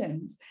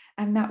emotions.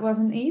 And that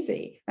wasn't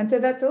easy. And so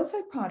that's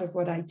also part of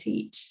what I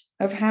teach,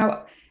 of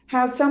how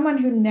someone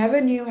who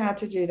never knew how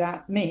to do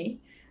that,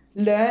 me,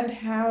 learned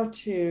how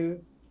to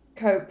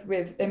cope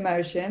with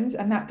emotions.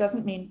 And that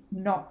doesn't mean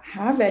not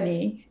have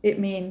any. It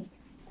means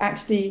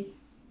actually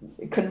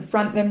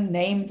confront them,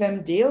 name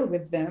them, deal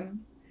with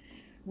them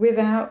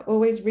without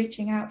always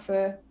reaching out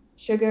for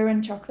sugar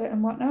and chocolate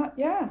and whatnot.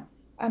 Yeah.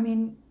 I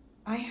mean,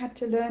 I had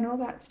to learn all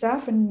that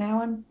stuff and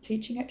now I'm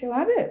teaching it to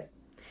others.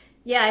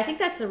 Yeah, I think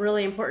that's a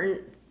really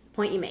important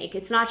point you make.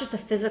 It's not just a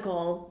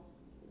physical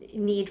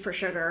need for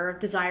sugar,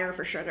 desire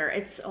for sugar.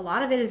 It's a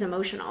lot of it is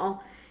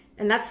emotional.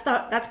 And that's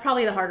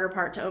probably the harder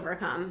part to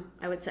overcome,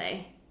 I would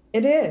say.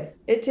 It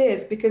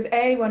is because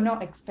we're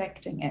not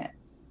expecting it,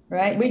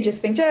 right? We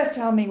just think, just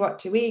tell me what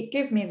to eat,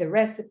 give me the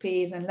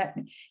recipes and let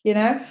me,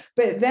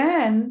 but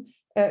then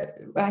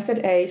I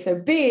said A, so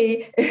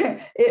B,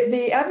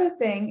 the other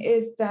thing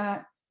is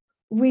that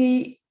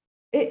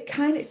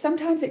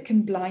sometimes it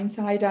can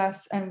blindside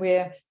us and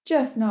we're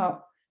just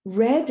not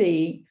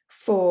ready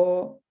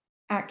for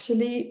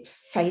actually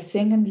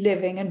facing and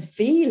living and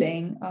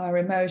feeling our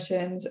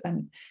emotions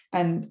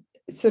and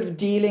sort of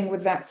dealing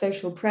with that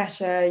social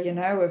pressure,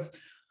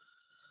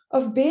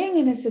 of being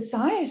in a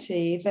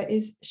society that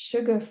is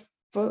sugar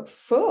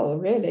full,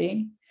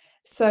 really.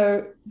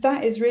 So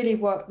that is really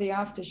what the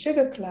After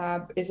Sugar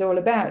Club is all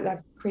about.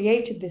 I've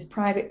created this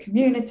private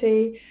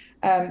community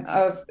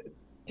of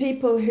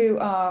people who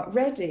are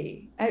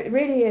ready. It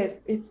really is.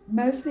 It's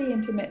mostly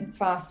intermittent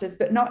fasters,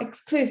 but not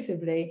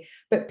exclusively,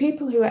 but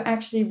people who are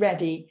actually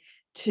ready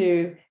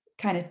to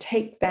kind of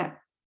take that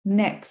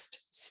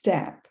next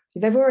step.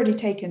 They've already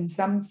taken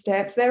some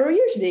steps. They're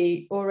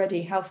usually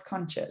already health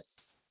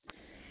conscious,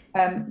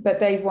 but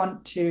they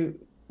want to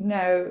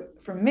know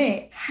from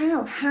me,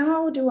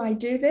 how do I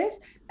do this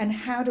and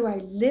how do I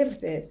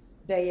live this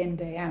day in,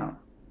 day out?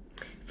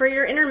 For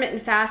your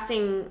intermittent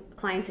fasting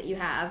clients that you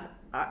have,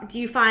 do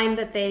you find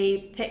that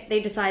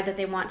they decide that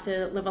they want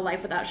to live a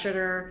life without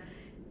sugar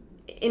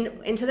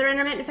into their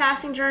intermittent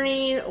fasting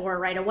journey or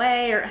right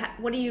away, or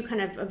what are you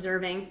kind of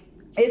observing?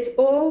 It's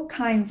all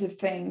kinds of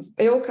things,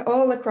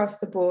 all across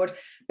the board,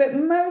 but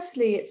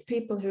mostly it's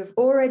people who have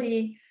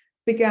already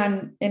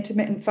begun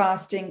intermittent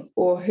fasting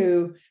or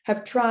who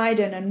have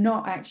tried and are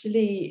not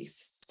actually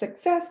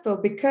successful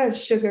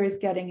because sugar is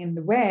getting in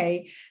the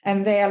way,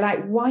 and they are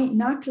like white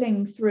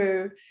knuckling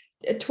through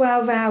a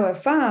 12-hour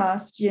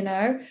fast,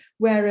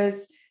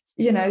 whereas,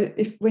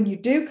 if when you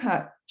do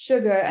cut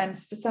sugar, and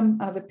for some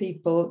other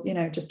people,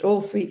 just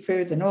all sweet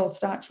foods and all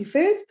starchy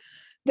foods,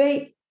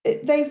 they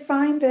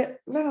find that,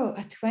 well,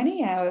 a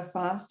 20-hour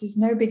fast is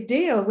no big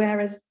deal,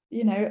 whereas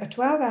a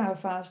 12-hour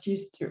fast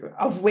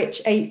of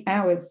which 8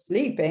 hours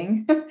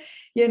sleeping,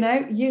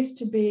 used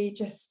to be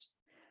just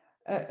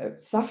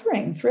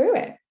suffering through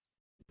it.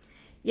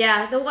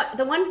 Yeah, the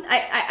one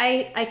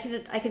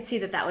I could see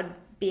that would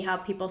be how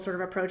people sort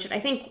of approach it. I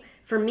think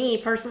for me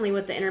personally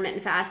with the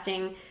intermittent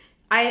fasting,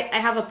 I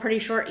have a pretty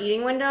short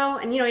eating window,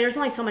 and there's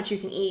only so much you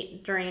can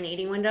eat during an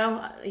eating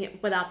window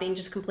without being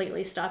just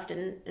completely stuffed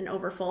and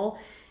overfull.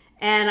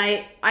 And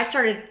I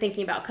started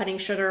thinking about cutting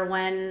sugar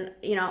when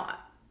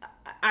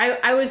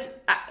I was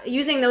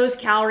using those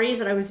calories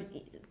that I was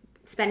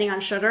spending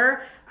on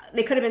sugar.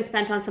 They could have been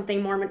spent on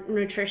something more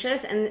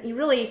nutritious, and you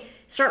really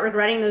start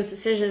regretting those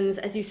decisions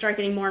as you start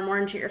getting more and more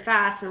into your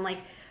fast. And I'm like,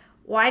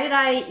 why did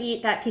I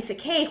eat that piece of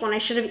cake when I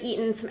should have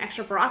eaten some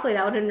extra broccoli?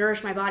 That would have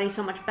nourished my body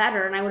so much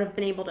better, and I would have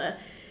been able to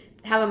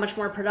have a much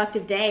more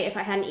productive day if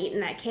I hadn't eaten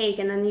that cake.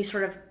 And then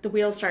the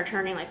wheels start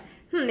turning, like,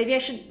 maybe I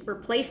should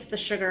replace the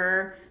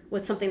sugar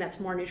with something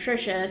that's more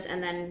nutritious,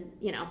 and then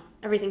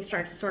everything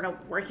starts sort of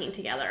working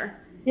together.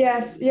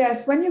 Yes,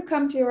 yes. When you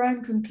come to your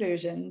own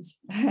conclusions,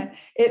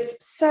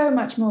 it's so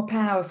much more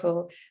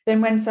powerful than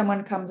when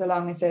someone comes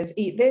along and says,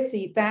 eat this,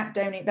 eat that,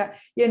 don't eat that,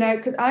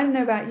 because I don't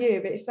know about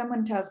you, but if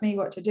someone tells me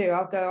what to do,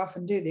 I'll go off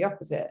and do the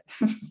opposite.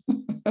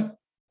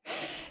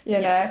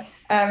 Yeah.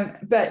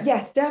 But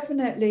yes,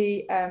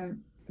 definitely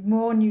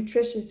more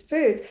nutritious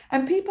foods.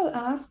 And people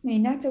ask me,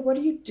 Netta, what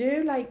do you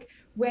do? Like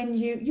when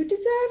you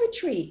deserve a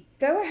treat,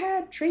 go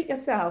ahead, treat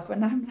yourself.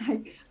 And I'm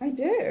like, I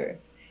do.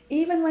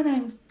 Even when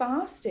I'm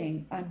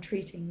fasting, I'm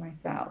treating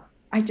myself.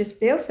 I just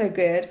feel so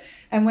good.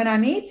 And when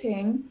I'm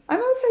eating,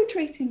 I'm also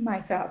treating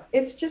myself.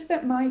 It's just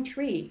that my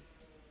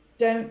treats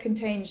don't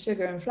contain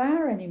sugar and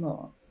flour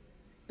anymore,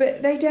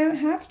 but they don't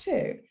have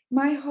to.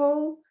 My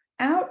whole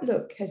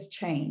outlook has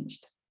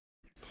changed.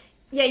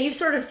 Yeah, you've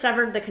sort of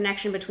severed the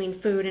connection between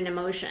food and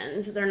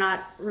emotions. They're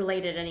not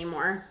related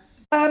anymore.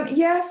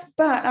 Yes,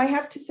 but I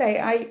have to say,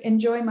 I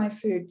enjoy my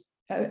food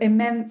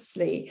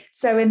immensely.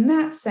 So, in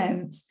that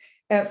sense,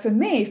 for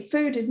me,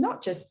 food is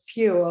not just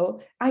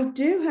fuel. I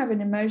do have an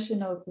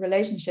emotional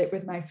relationship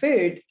with my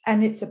food,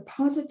 and it's a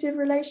positive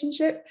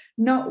relationship,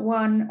 not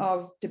one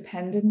of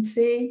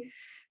dependency.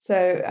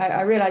 So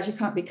I realize you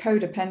can't be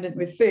codependent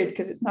with food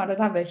because it's not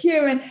another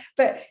human,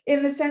 but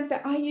in the sense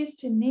that I used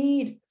to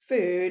need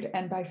food,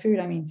 and by food,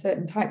 I mean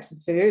certain types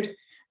of food,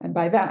 and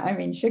by that I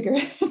mean sugar,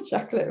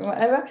 chocolate, and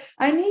whatever.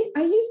 I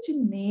used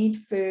to need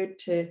food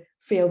to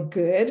feel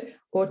good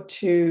or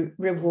to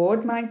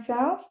reward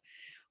myself.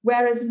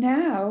 Whereas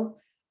now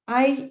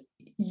I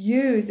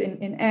use,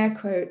 in air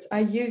quotes, I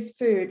use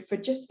food for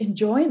just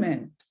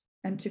enjoyment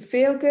and to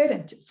feel good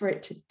and for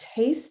it to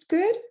taste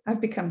good. I've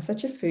become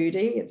such a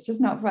foodie. It's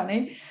just not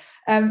funny.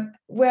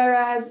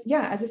 Whereas,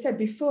 yeah, as I said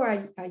before,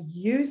 I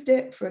used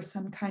it for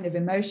some kind of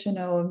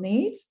emotional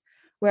needs.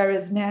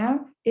 Whereas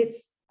now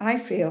I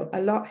feel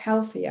a lot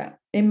healthier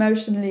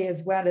emotionally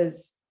as well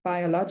as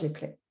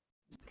biologically.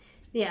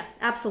 Yeah,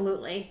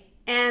 absolutely.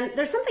 And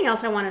there's something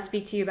else I want to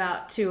speak to you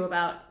about too,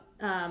 about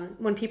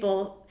when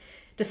people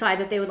decide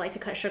that they would like to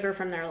cut sugar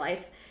from their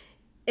life.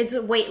 It's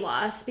weight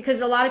loss,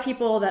 because a lot of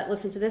people that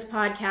listen to this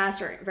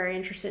podcast are very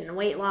interested in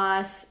weight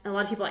loss. A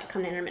lot of people that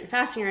come to intermittent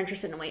fasting are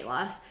interested in weight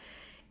loss.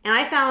 And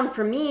I found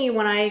for me,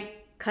 when I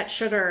cut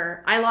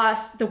sugar,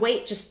 the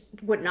weight just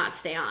would not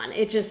stay on.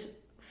 It just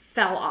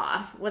fell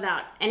off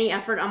without any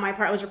effort on my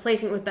part. I was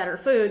replacing it with better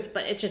foods,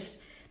 but it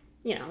just,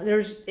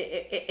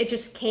 it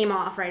just came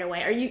off right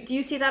away. Do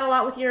you see that a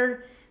lot with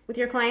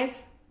your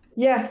clients?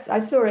 Yes, I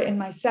saw it in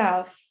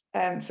myself,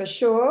 for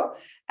sure.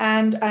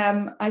 And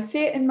I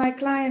see it in my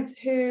clients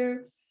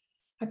who,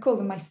 I call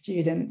them my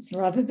students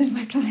rather than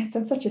my clients.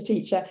 I'm such a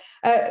teacher,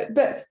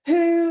 but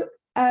who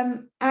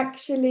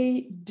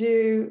actually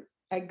do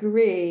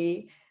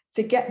agree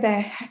to get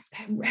their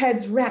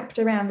heads wrapped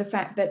around the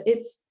fact that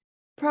it's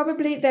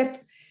probably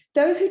that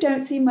those who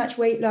don't see much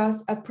weight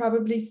loss are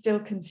probably still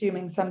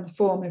consuming some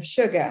form of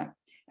sugar,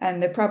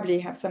 and they probably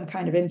have some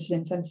kind of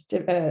insulin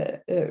sensitive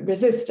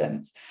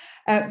resistance.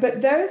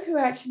 But those who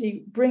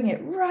actually bring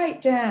it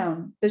right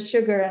down, the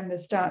sugar and the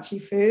starchy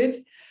foods,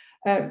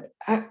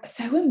 are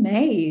so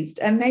amazed.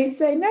 And they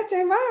say,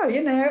 Netta,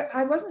 wow,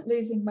 I wasn't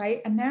losing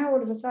weight. And now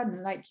all of a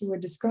sudden, like you were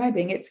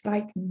describing, it's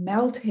like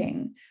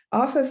melting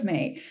off of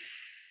me.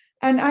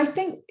 And I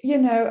think,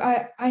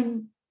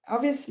 I'm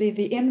obviously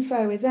the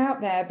info is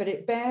out there, but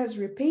it bears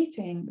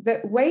repeating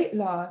that weight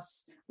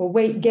loss or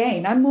weight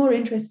gain, I'm more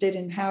interested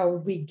in how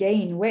we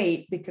gain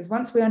weight, because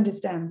once we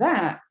understand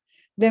that,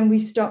 then we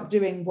stop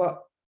doing what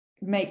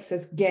makes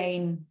us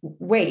gain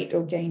weight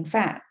or gain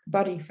fat,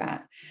 body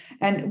fat.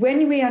 And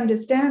when we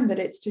understand that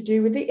it's to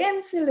do with the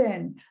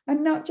insulin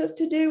and not just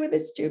to do with the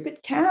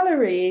stupid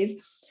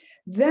calories,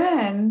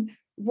 then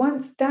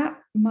once that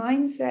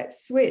mindset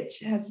switch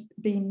has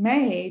been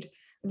made,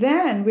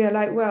 then we're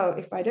like, well,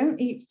 if I don't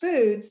eat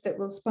foods that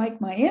will spike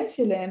my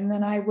insulin,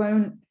 then I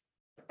won't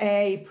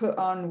A, put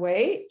on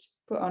weight,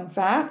 put on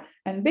fat,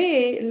 and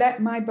B,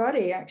 let my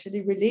body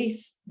actually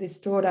release the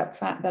stored up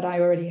fat that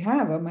I already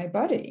have on my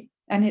body.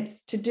 And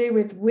it's to do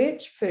with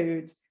which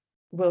foods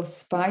will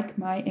spike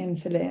my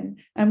insulin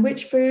and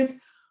which foods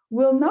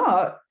will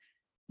not.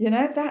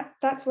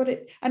 That's what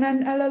it, and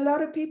a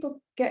lot of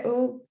people get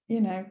all,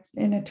 in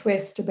a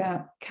twist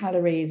about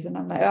calories. And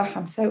I'm like, oh,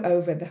 I'm so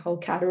over the whole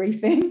calorie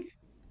thing.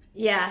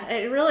 Yeah,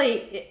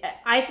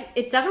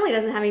 it definitely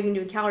doesn't have anything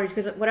to do with calories,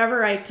 because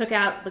whatever I took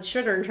out with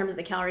sugar in terms of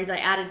the calories, I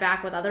added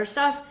back with other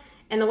stuff,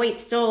 and the weight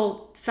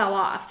still fell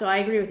off. So I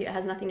agree with you; it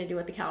has nothing to do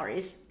with the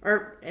calories,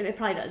 or it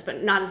probably does,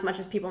 but not as much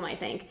as people might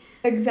think.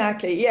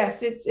 Exactly.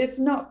 Yes, it's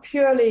not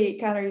purely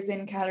calories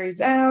in,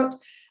 calories out.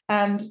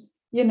 And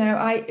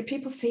I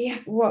people see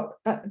what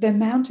the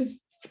amount of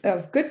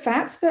good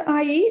fats that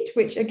I eat,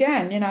 which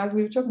again,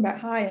 we were talking about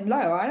high and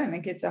low. I don't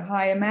think it's a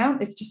high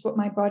amount. It's just what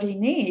my body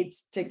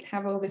needs to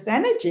have all this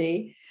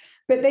energy.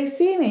 But they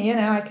see me,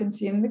 I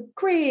consume the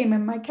cream,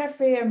 and my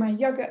kefir and my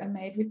yogurt are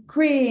made with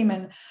cream,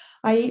 and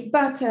I eat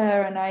butter,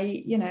 and I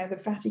eat, the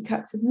fatty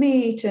cuts of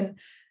meat, and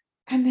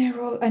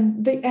they're all,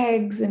 and the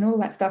eggs and all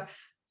that stuff.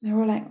 They're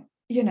all like,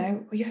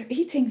 you're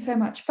eating so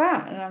much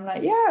fat. And I'm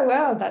like, yeah,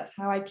 well, that's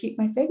how I keep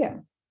my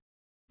figure.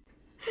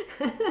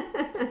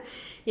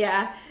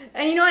 Yeah.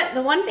 And you know what?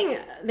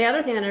 The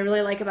other thing that I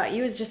really like about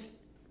you is just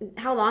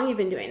how long you've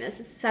been doing this.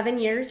 It's 7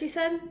 years, you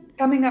said?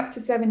 Coming up to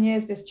 7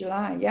 years this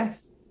July,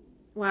 yes.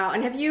 Wow.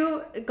 And have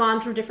you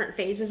gone through different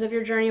phases of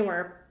your journey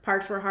where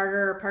parts were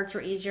harder or parts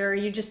were easier? Or are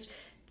you just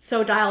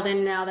so dialed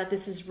in now that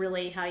this is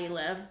really how you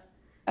live?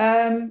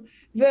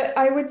 That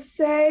I would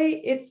say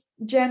it's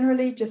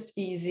generally just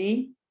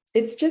easy.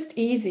 It's just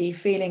easy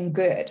feeling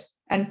good.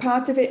 And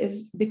part of it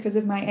is because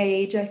of my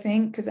age, I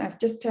think, because I've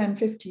just turned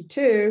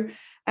 52.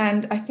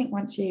 And I think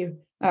once you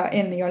are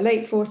in your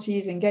late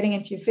 40s and getting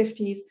into your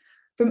 50s,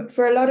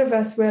 for a lot of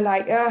us, we're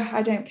like, oh,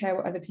 I don't care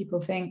what other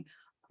people think.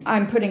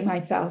 I'm putting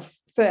myself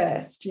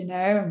first, and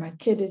my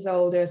kid is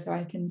older, so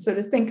I can sort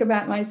of think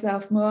about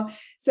myself more.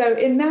 So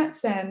in that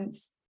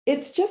sense,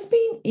 it's just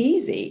been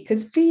easy,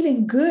 because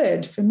feeling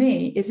good for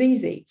me is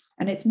easy,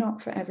 and it's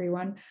not for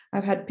everyone.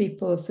 I've had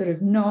people sort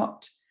of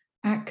not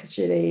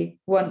actually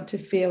want to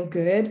feel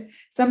good.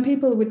 Some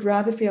people would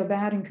rather feel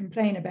bad and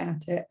complain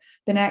about it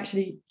than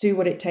actually do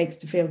what it takes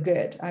to feel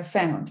good, I've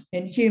found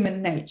in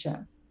human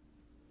nature.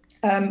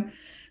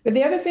 But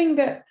the other thing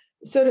that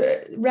sort of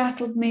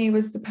rattled me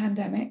was the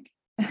pandemic.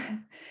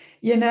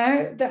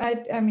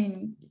 That I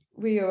mean,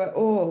 we were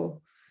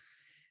all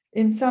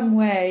in some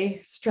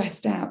way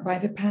stressed out by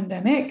the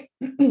pandemic.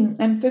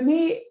 And for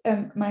me,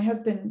 my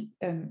husband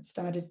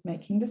started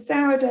making the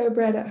sourdough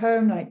bread at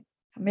home, like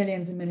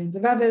millions and millions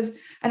of others.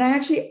 And I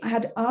actually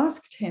had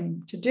asked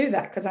him to do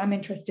that because I'm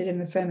interested in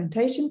the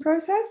fermentation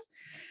process.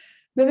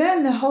 But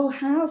then the whole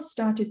house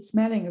started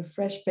smelling of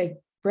fresh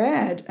baked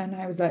bread. And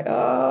I was like,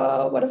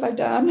 oh, what have I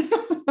done?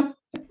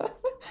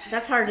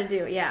 That's hard to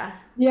do. Yeah.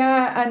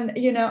 Yeah.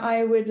 And,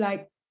 I would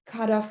like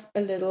cut off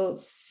a little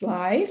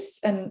slice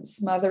and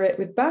smother it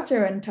with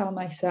butter and tell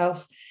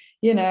myself,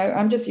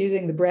 I'm just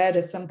using the bread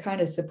as some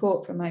kind of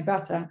support for my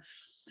butter.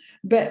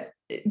 But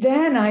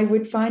then I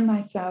would find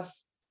myself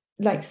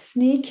like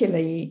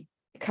sneakily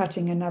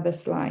cutting another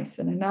slice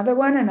and another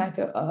one. And I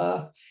thought,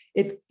 oh,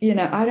 it's,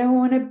 I don't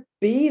want to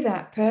be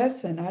that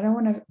person. I don't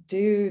want to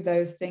do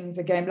those things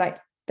again. Like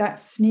that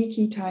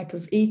sneaky type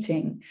of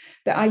eating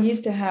that I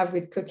used to have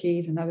with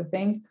cookies and other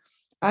things.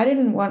 I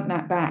didn't want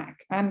that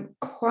back. I'm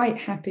quite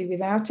happy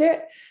without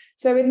it.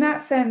 So in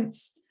that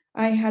sense,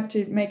 I had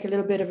to make a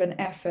little bit of an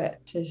effort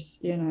to,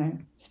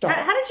 stop.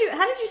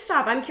 How did you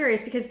stop? I'm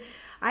curious because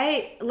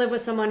I live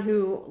with someone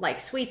who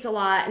likes sweets a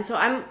lot, and so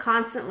I'm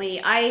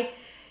constantly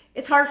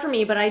it's hard for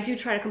me, but I do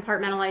try to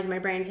compartmentalize my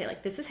brain and say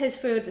like, this is his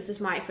food, this is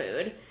my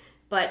food.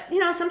 But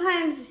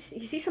sometimes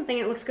you see something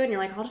and it looks good and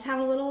you're like, I'll just have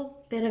a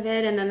little bit of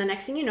it, and then the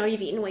next thing you know,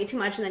 you've eaten way too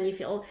much, and then you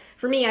feel,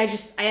 for me, I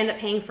end up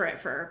paying for it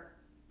for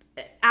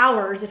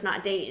hours, if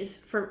not days,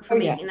 for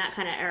making that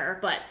kind of error.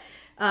 But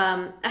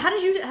how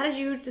did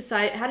you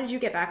decide? How did you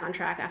get back on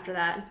track after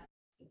that?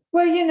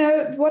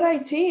 Well, what I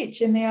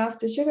teach in the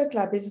After Sugar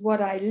Club is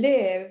what I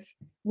live,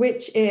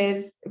 which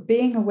is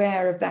being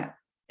aware of that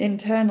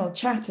internal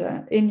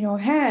chatter in your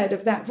head,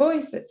 of that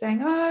voice that's saying,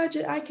 oh,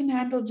 I can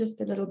handle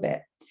just a little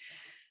bit.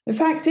 The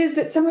fact is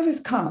that some of us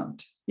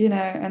can't,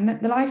 and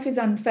that the life is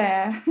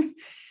unfair.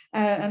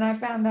 And I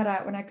found that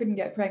out when I couldn't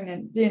get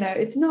pregnant.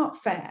 It's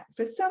not fair.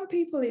 For some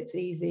people, it's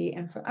easy.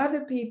 And for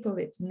other people,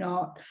 it's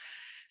not.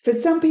 For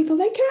some people,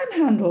 they can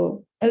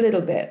handle a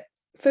little bit.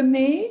 For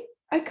me,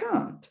 I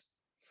can't,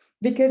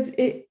 because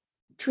it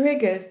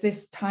triggers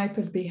this type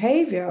of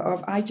behavior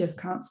of I just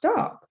can't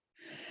stop.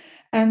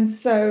 And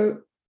so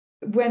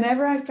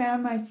whenever I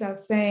found myself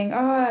saying,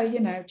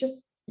 just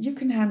you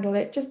can handle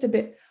it just a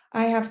bit,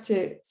 I have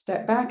to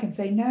step back and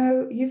say,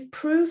 no, you've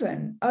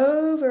proven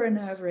over and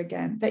over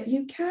again that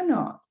you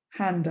cannot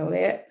handle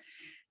it.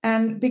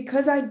 And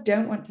because I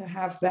don't want to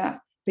have that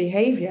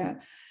behavior,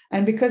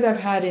 and because I've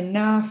had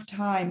enough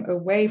time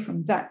away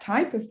from that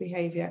type of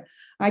behavior,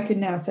 I can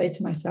now say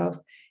to myself,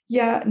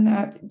 yeah,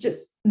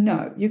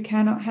 no, you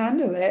cannot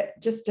handle it.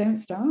 Just don't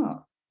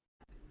start.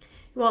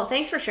 Well,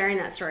 thanks for sharing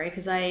that story,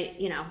 because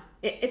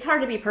it's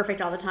hard to be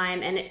perfect all the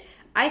time. And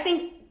I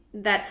think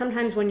that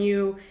sometimes when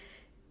you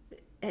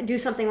do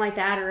something like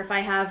that, or if I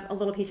have a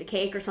little piece of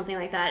cake or something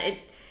like that,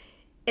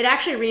 it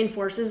actually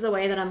reinforces the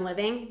way that I'm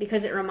living,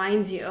 because it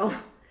reminds you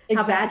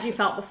how bad you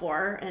felt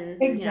before.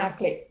 And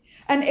exactly.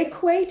 And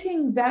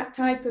equating that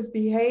type of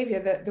behavior,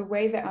 that the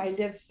way that I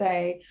live,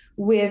 say,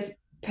 with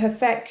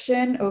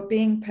perfection or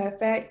being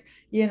perfect,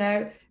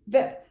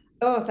 that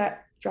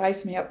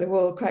drives me up the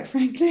wall, quite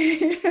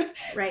frankly.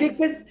 Right.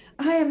 Because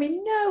I am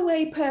in no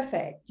way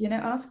perfect.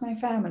 Ask my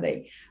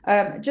family,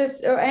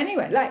 or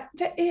anyone. Like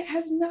it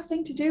has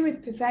nothing to do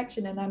with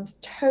perfection, and I'm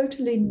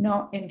totally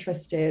not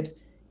interested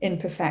in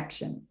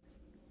perfection.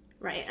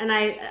 Right, and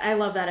I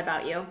love that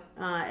about you.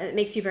 It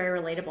makes you very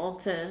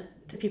relatable to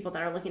people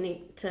that are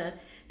looking to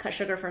cut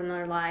sugar from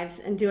their lives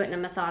and do it in a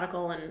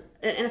methodical and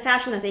in a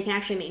fashion that they can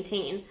actually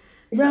maintain.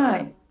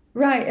 So,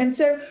 Right. And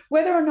so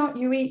whether or not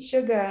you eat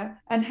sugar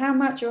and how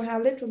much or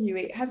how little you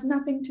eat has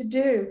nothing to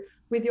do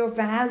with your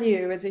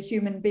value as a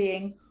human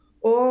being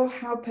or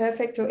how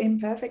perfect or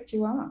imperfect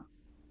you are.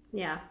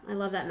 yeah, I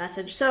love that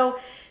message. So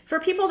for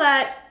people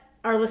that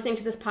are listening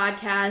to this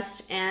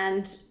podcast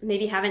and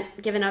maybe haven't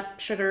given up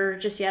sugar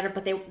just yet,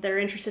 but they're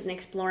interested in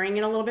exploring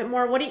it a little bit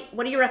more, what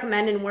do you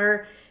recommend, and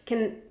where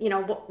can,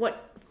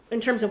 what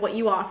in terms of what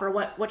you offer,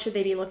 what should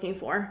they be looking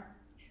for?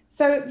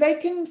 So they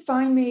can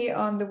find me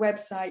on the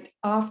website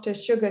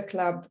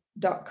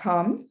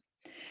aftersugarclub.com.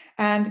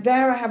 And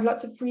there I have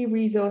lots of free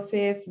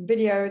resources,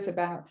 videos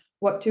about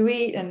what to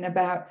eat and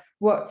about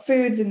what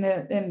foods in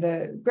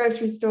the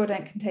grocery store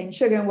don't contain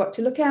sugar and what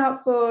to look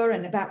out for,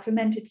 and about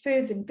fermented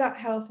foods and gut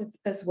health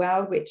as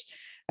well, which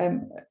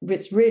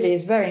really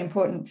is very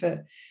important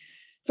for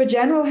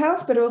general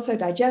health, but also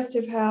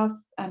digestive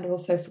health, and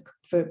also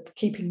for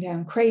keeping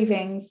down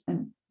cravings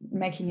and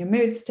making your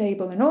mood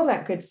stable and all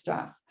that good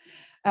stuff.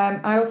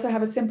 I also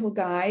have a simple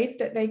guide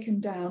that they can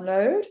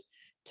download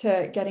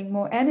to getting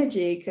more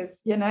energy, because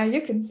you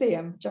can see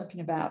I'm jumping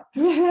about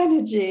with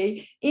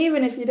energy,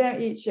 even if you don't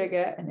eat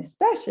sugar, and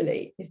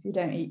especially if you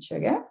don't eat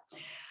sugar.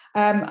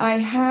 I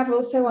have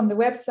also on the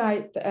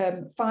website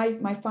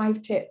my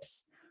 5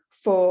 tips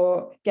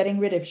for getting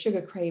rid of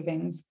sugar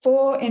cravings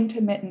for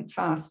intermittent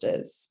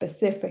fasters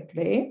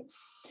specifically.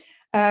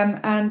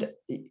 And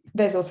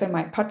there's also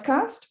my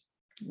podcast,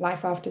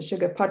 Life After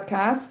Sugar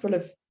podcast, full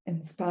of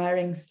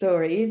inspiring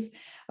stories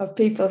of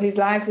people whose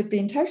lives have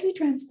been totally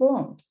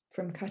transformed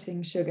from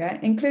cutting sugar,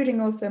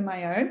 including also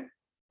my own.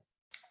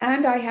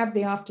 And I have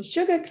the After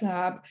Sugar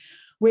Club,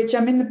 which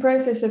I'm in the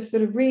process of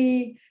sort of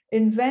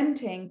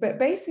reinventing. But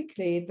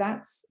basically,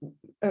 that's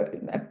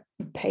a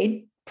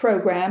paid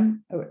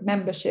program, a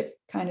membership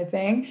kind of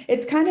thing.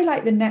 It's kind of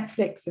like the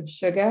Netflix of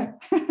sugar.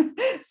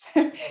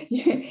 So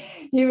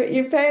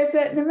you pay a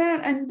certain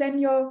amount, and then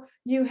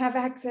you have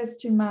access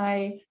to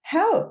my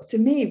help, to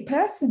me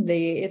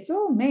personally. It's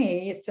all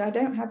me. I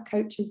don't have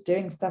coaches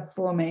doing stuff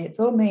for me. It's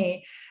all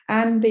me,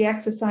 and the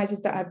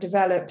exercises that I've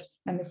developed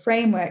and the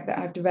framework that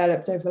I've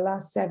developed over the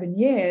last 7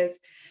 years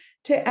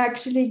to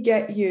actually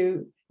get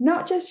you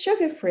not just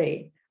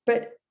sugar-free,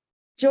 but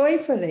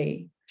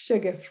joyfully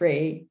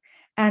sugar-free,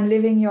 and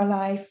living your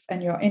life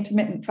and your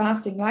intermittent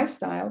fasting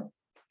lifestyle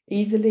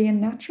easily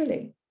and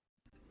naturally.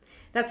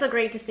 That's a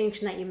great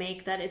distinction that you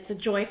make, that it's a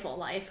joyful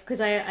life, because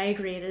I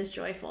agree, it is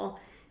joyful.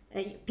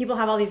 People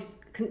have all these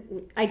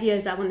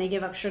ideas that when they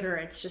give up sugar,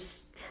 it's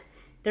just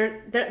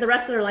the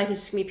rest of their life is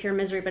just gonna be pure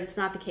misery, but it's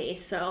not the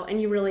case. So,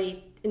 and you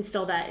really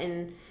instill that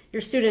in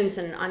your students,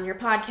 and on your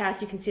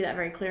podcast, you can see that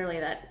very clearly,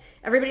 that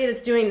everybody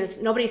that's doing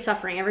this, nobody's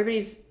suffering.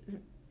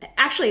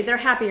 They're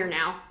happier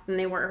now than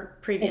they were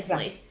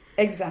previously.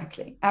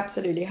 Exactly.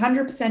 Absolutely.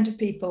 100% of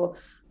people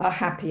are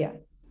happier.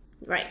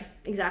 Right.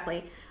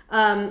 Exactly.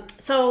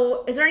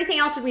 So is there anything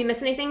else? Did we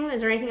miss anything?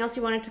 Is there anything else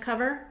you wanted to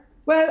cover?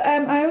 Well,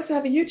 I also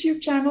have a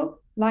YouTube channel,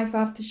 Life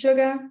After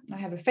Sugar. I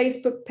have a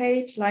Facebook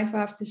page, Life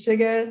After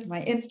Sugar,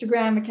 my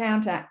Instagram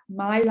account at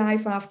My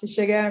Life After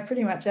Sugar,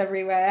 pretty much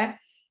everywhere,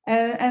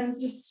 and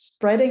just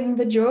spreading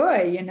the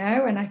joy,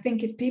 and I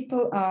think if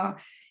people are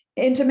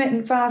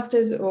intermittent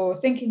fasters or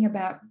thinking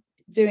about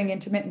doing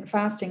intermittent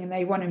fasting, and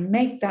they want to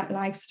make that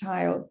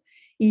lifestyle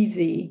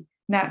easy,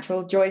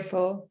 natural,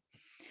 joyful,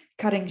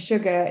 cutting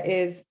sugar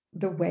is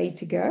the way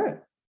to go.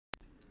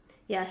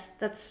 Yes,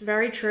 that's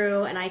very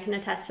true, and I can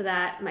attest to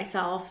that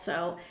myself.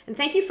 So, and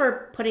thank you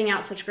for putting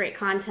out such great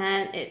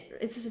content.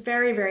 It's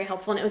very, very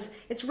helpful, and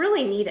it's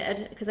really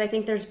needed, because I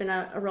think there's been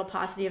a real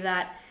paucity of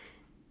that,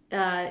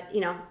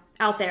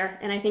 out there.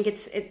 And I think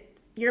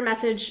your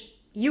message,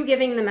 you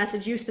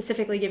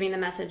specifically giving the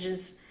message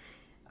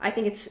I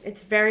think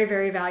it's very,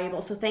 very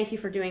valuable. So thank you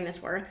for doing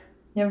this work.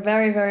 You're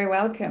very, very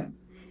welcome.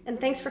 And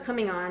thanks for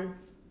coming on.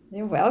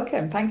 You're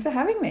welcome. Thanks for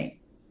having me.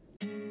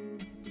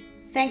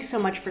 Thanks so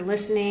much for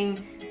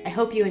listening. I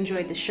hope you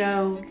enjoyed the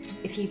show.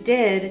 If you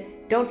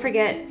did, don't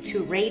forget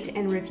to rate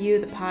and review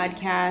the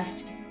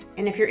podcast.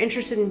 And if you're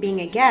interested in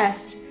being a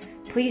guest,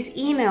 please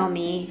email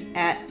me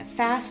at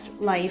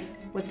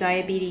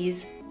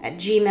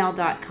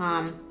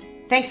fastlifewithdiabetes@gmail.com.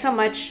 Thanks so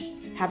much.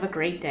 Have a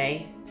great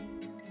day.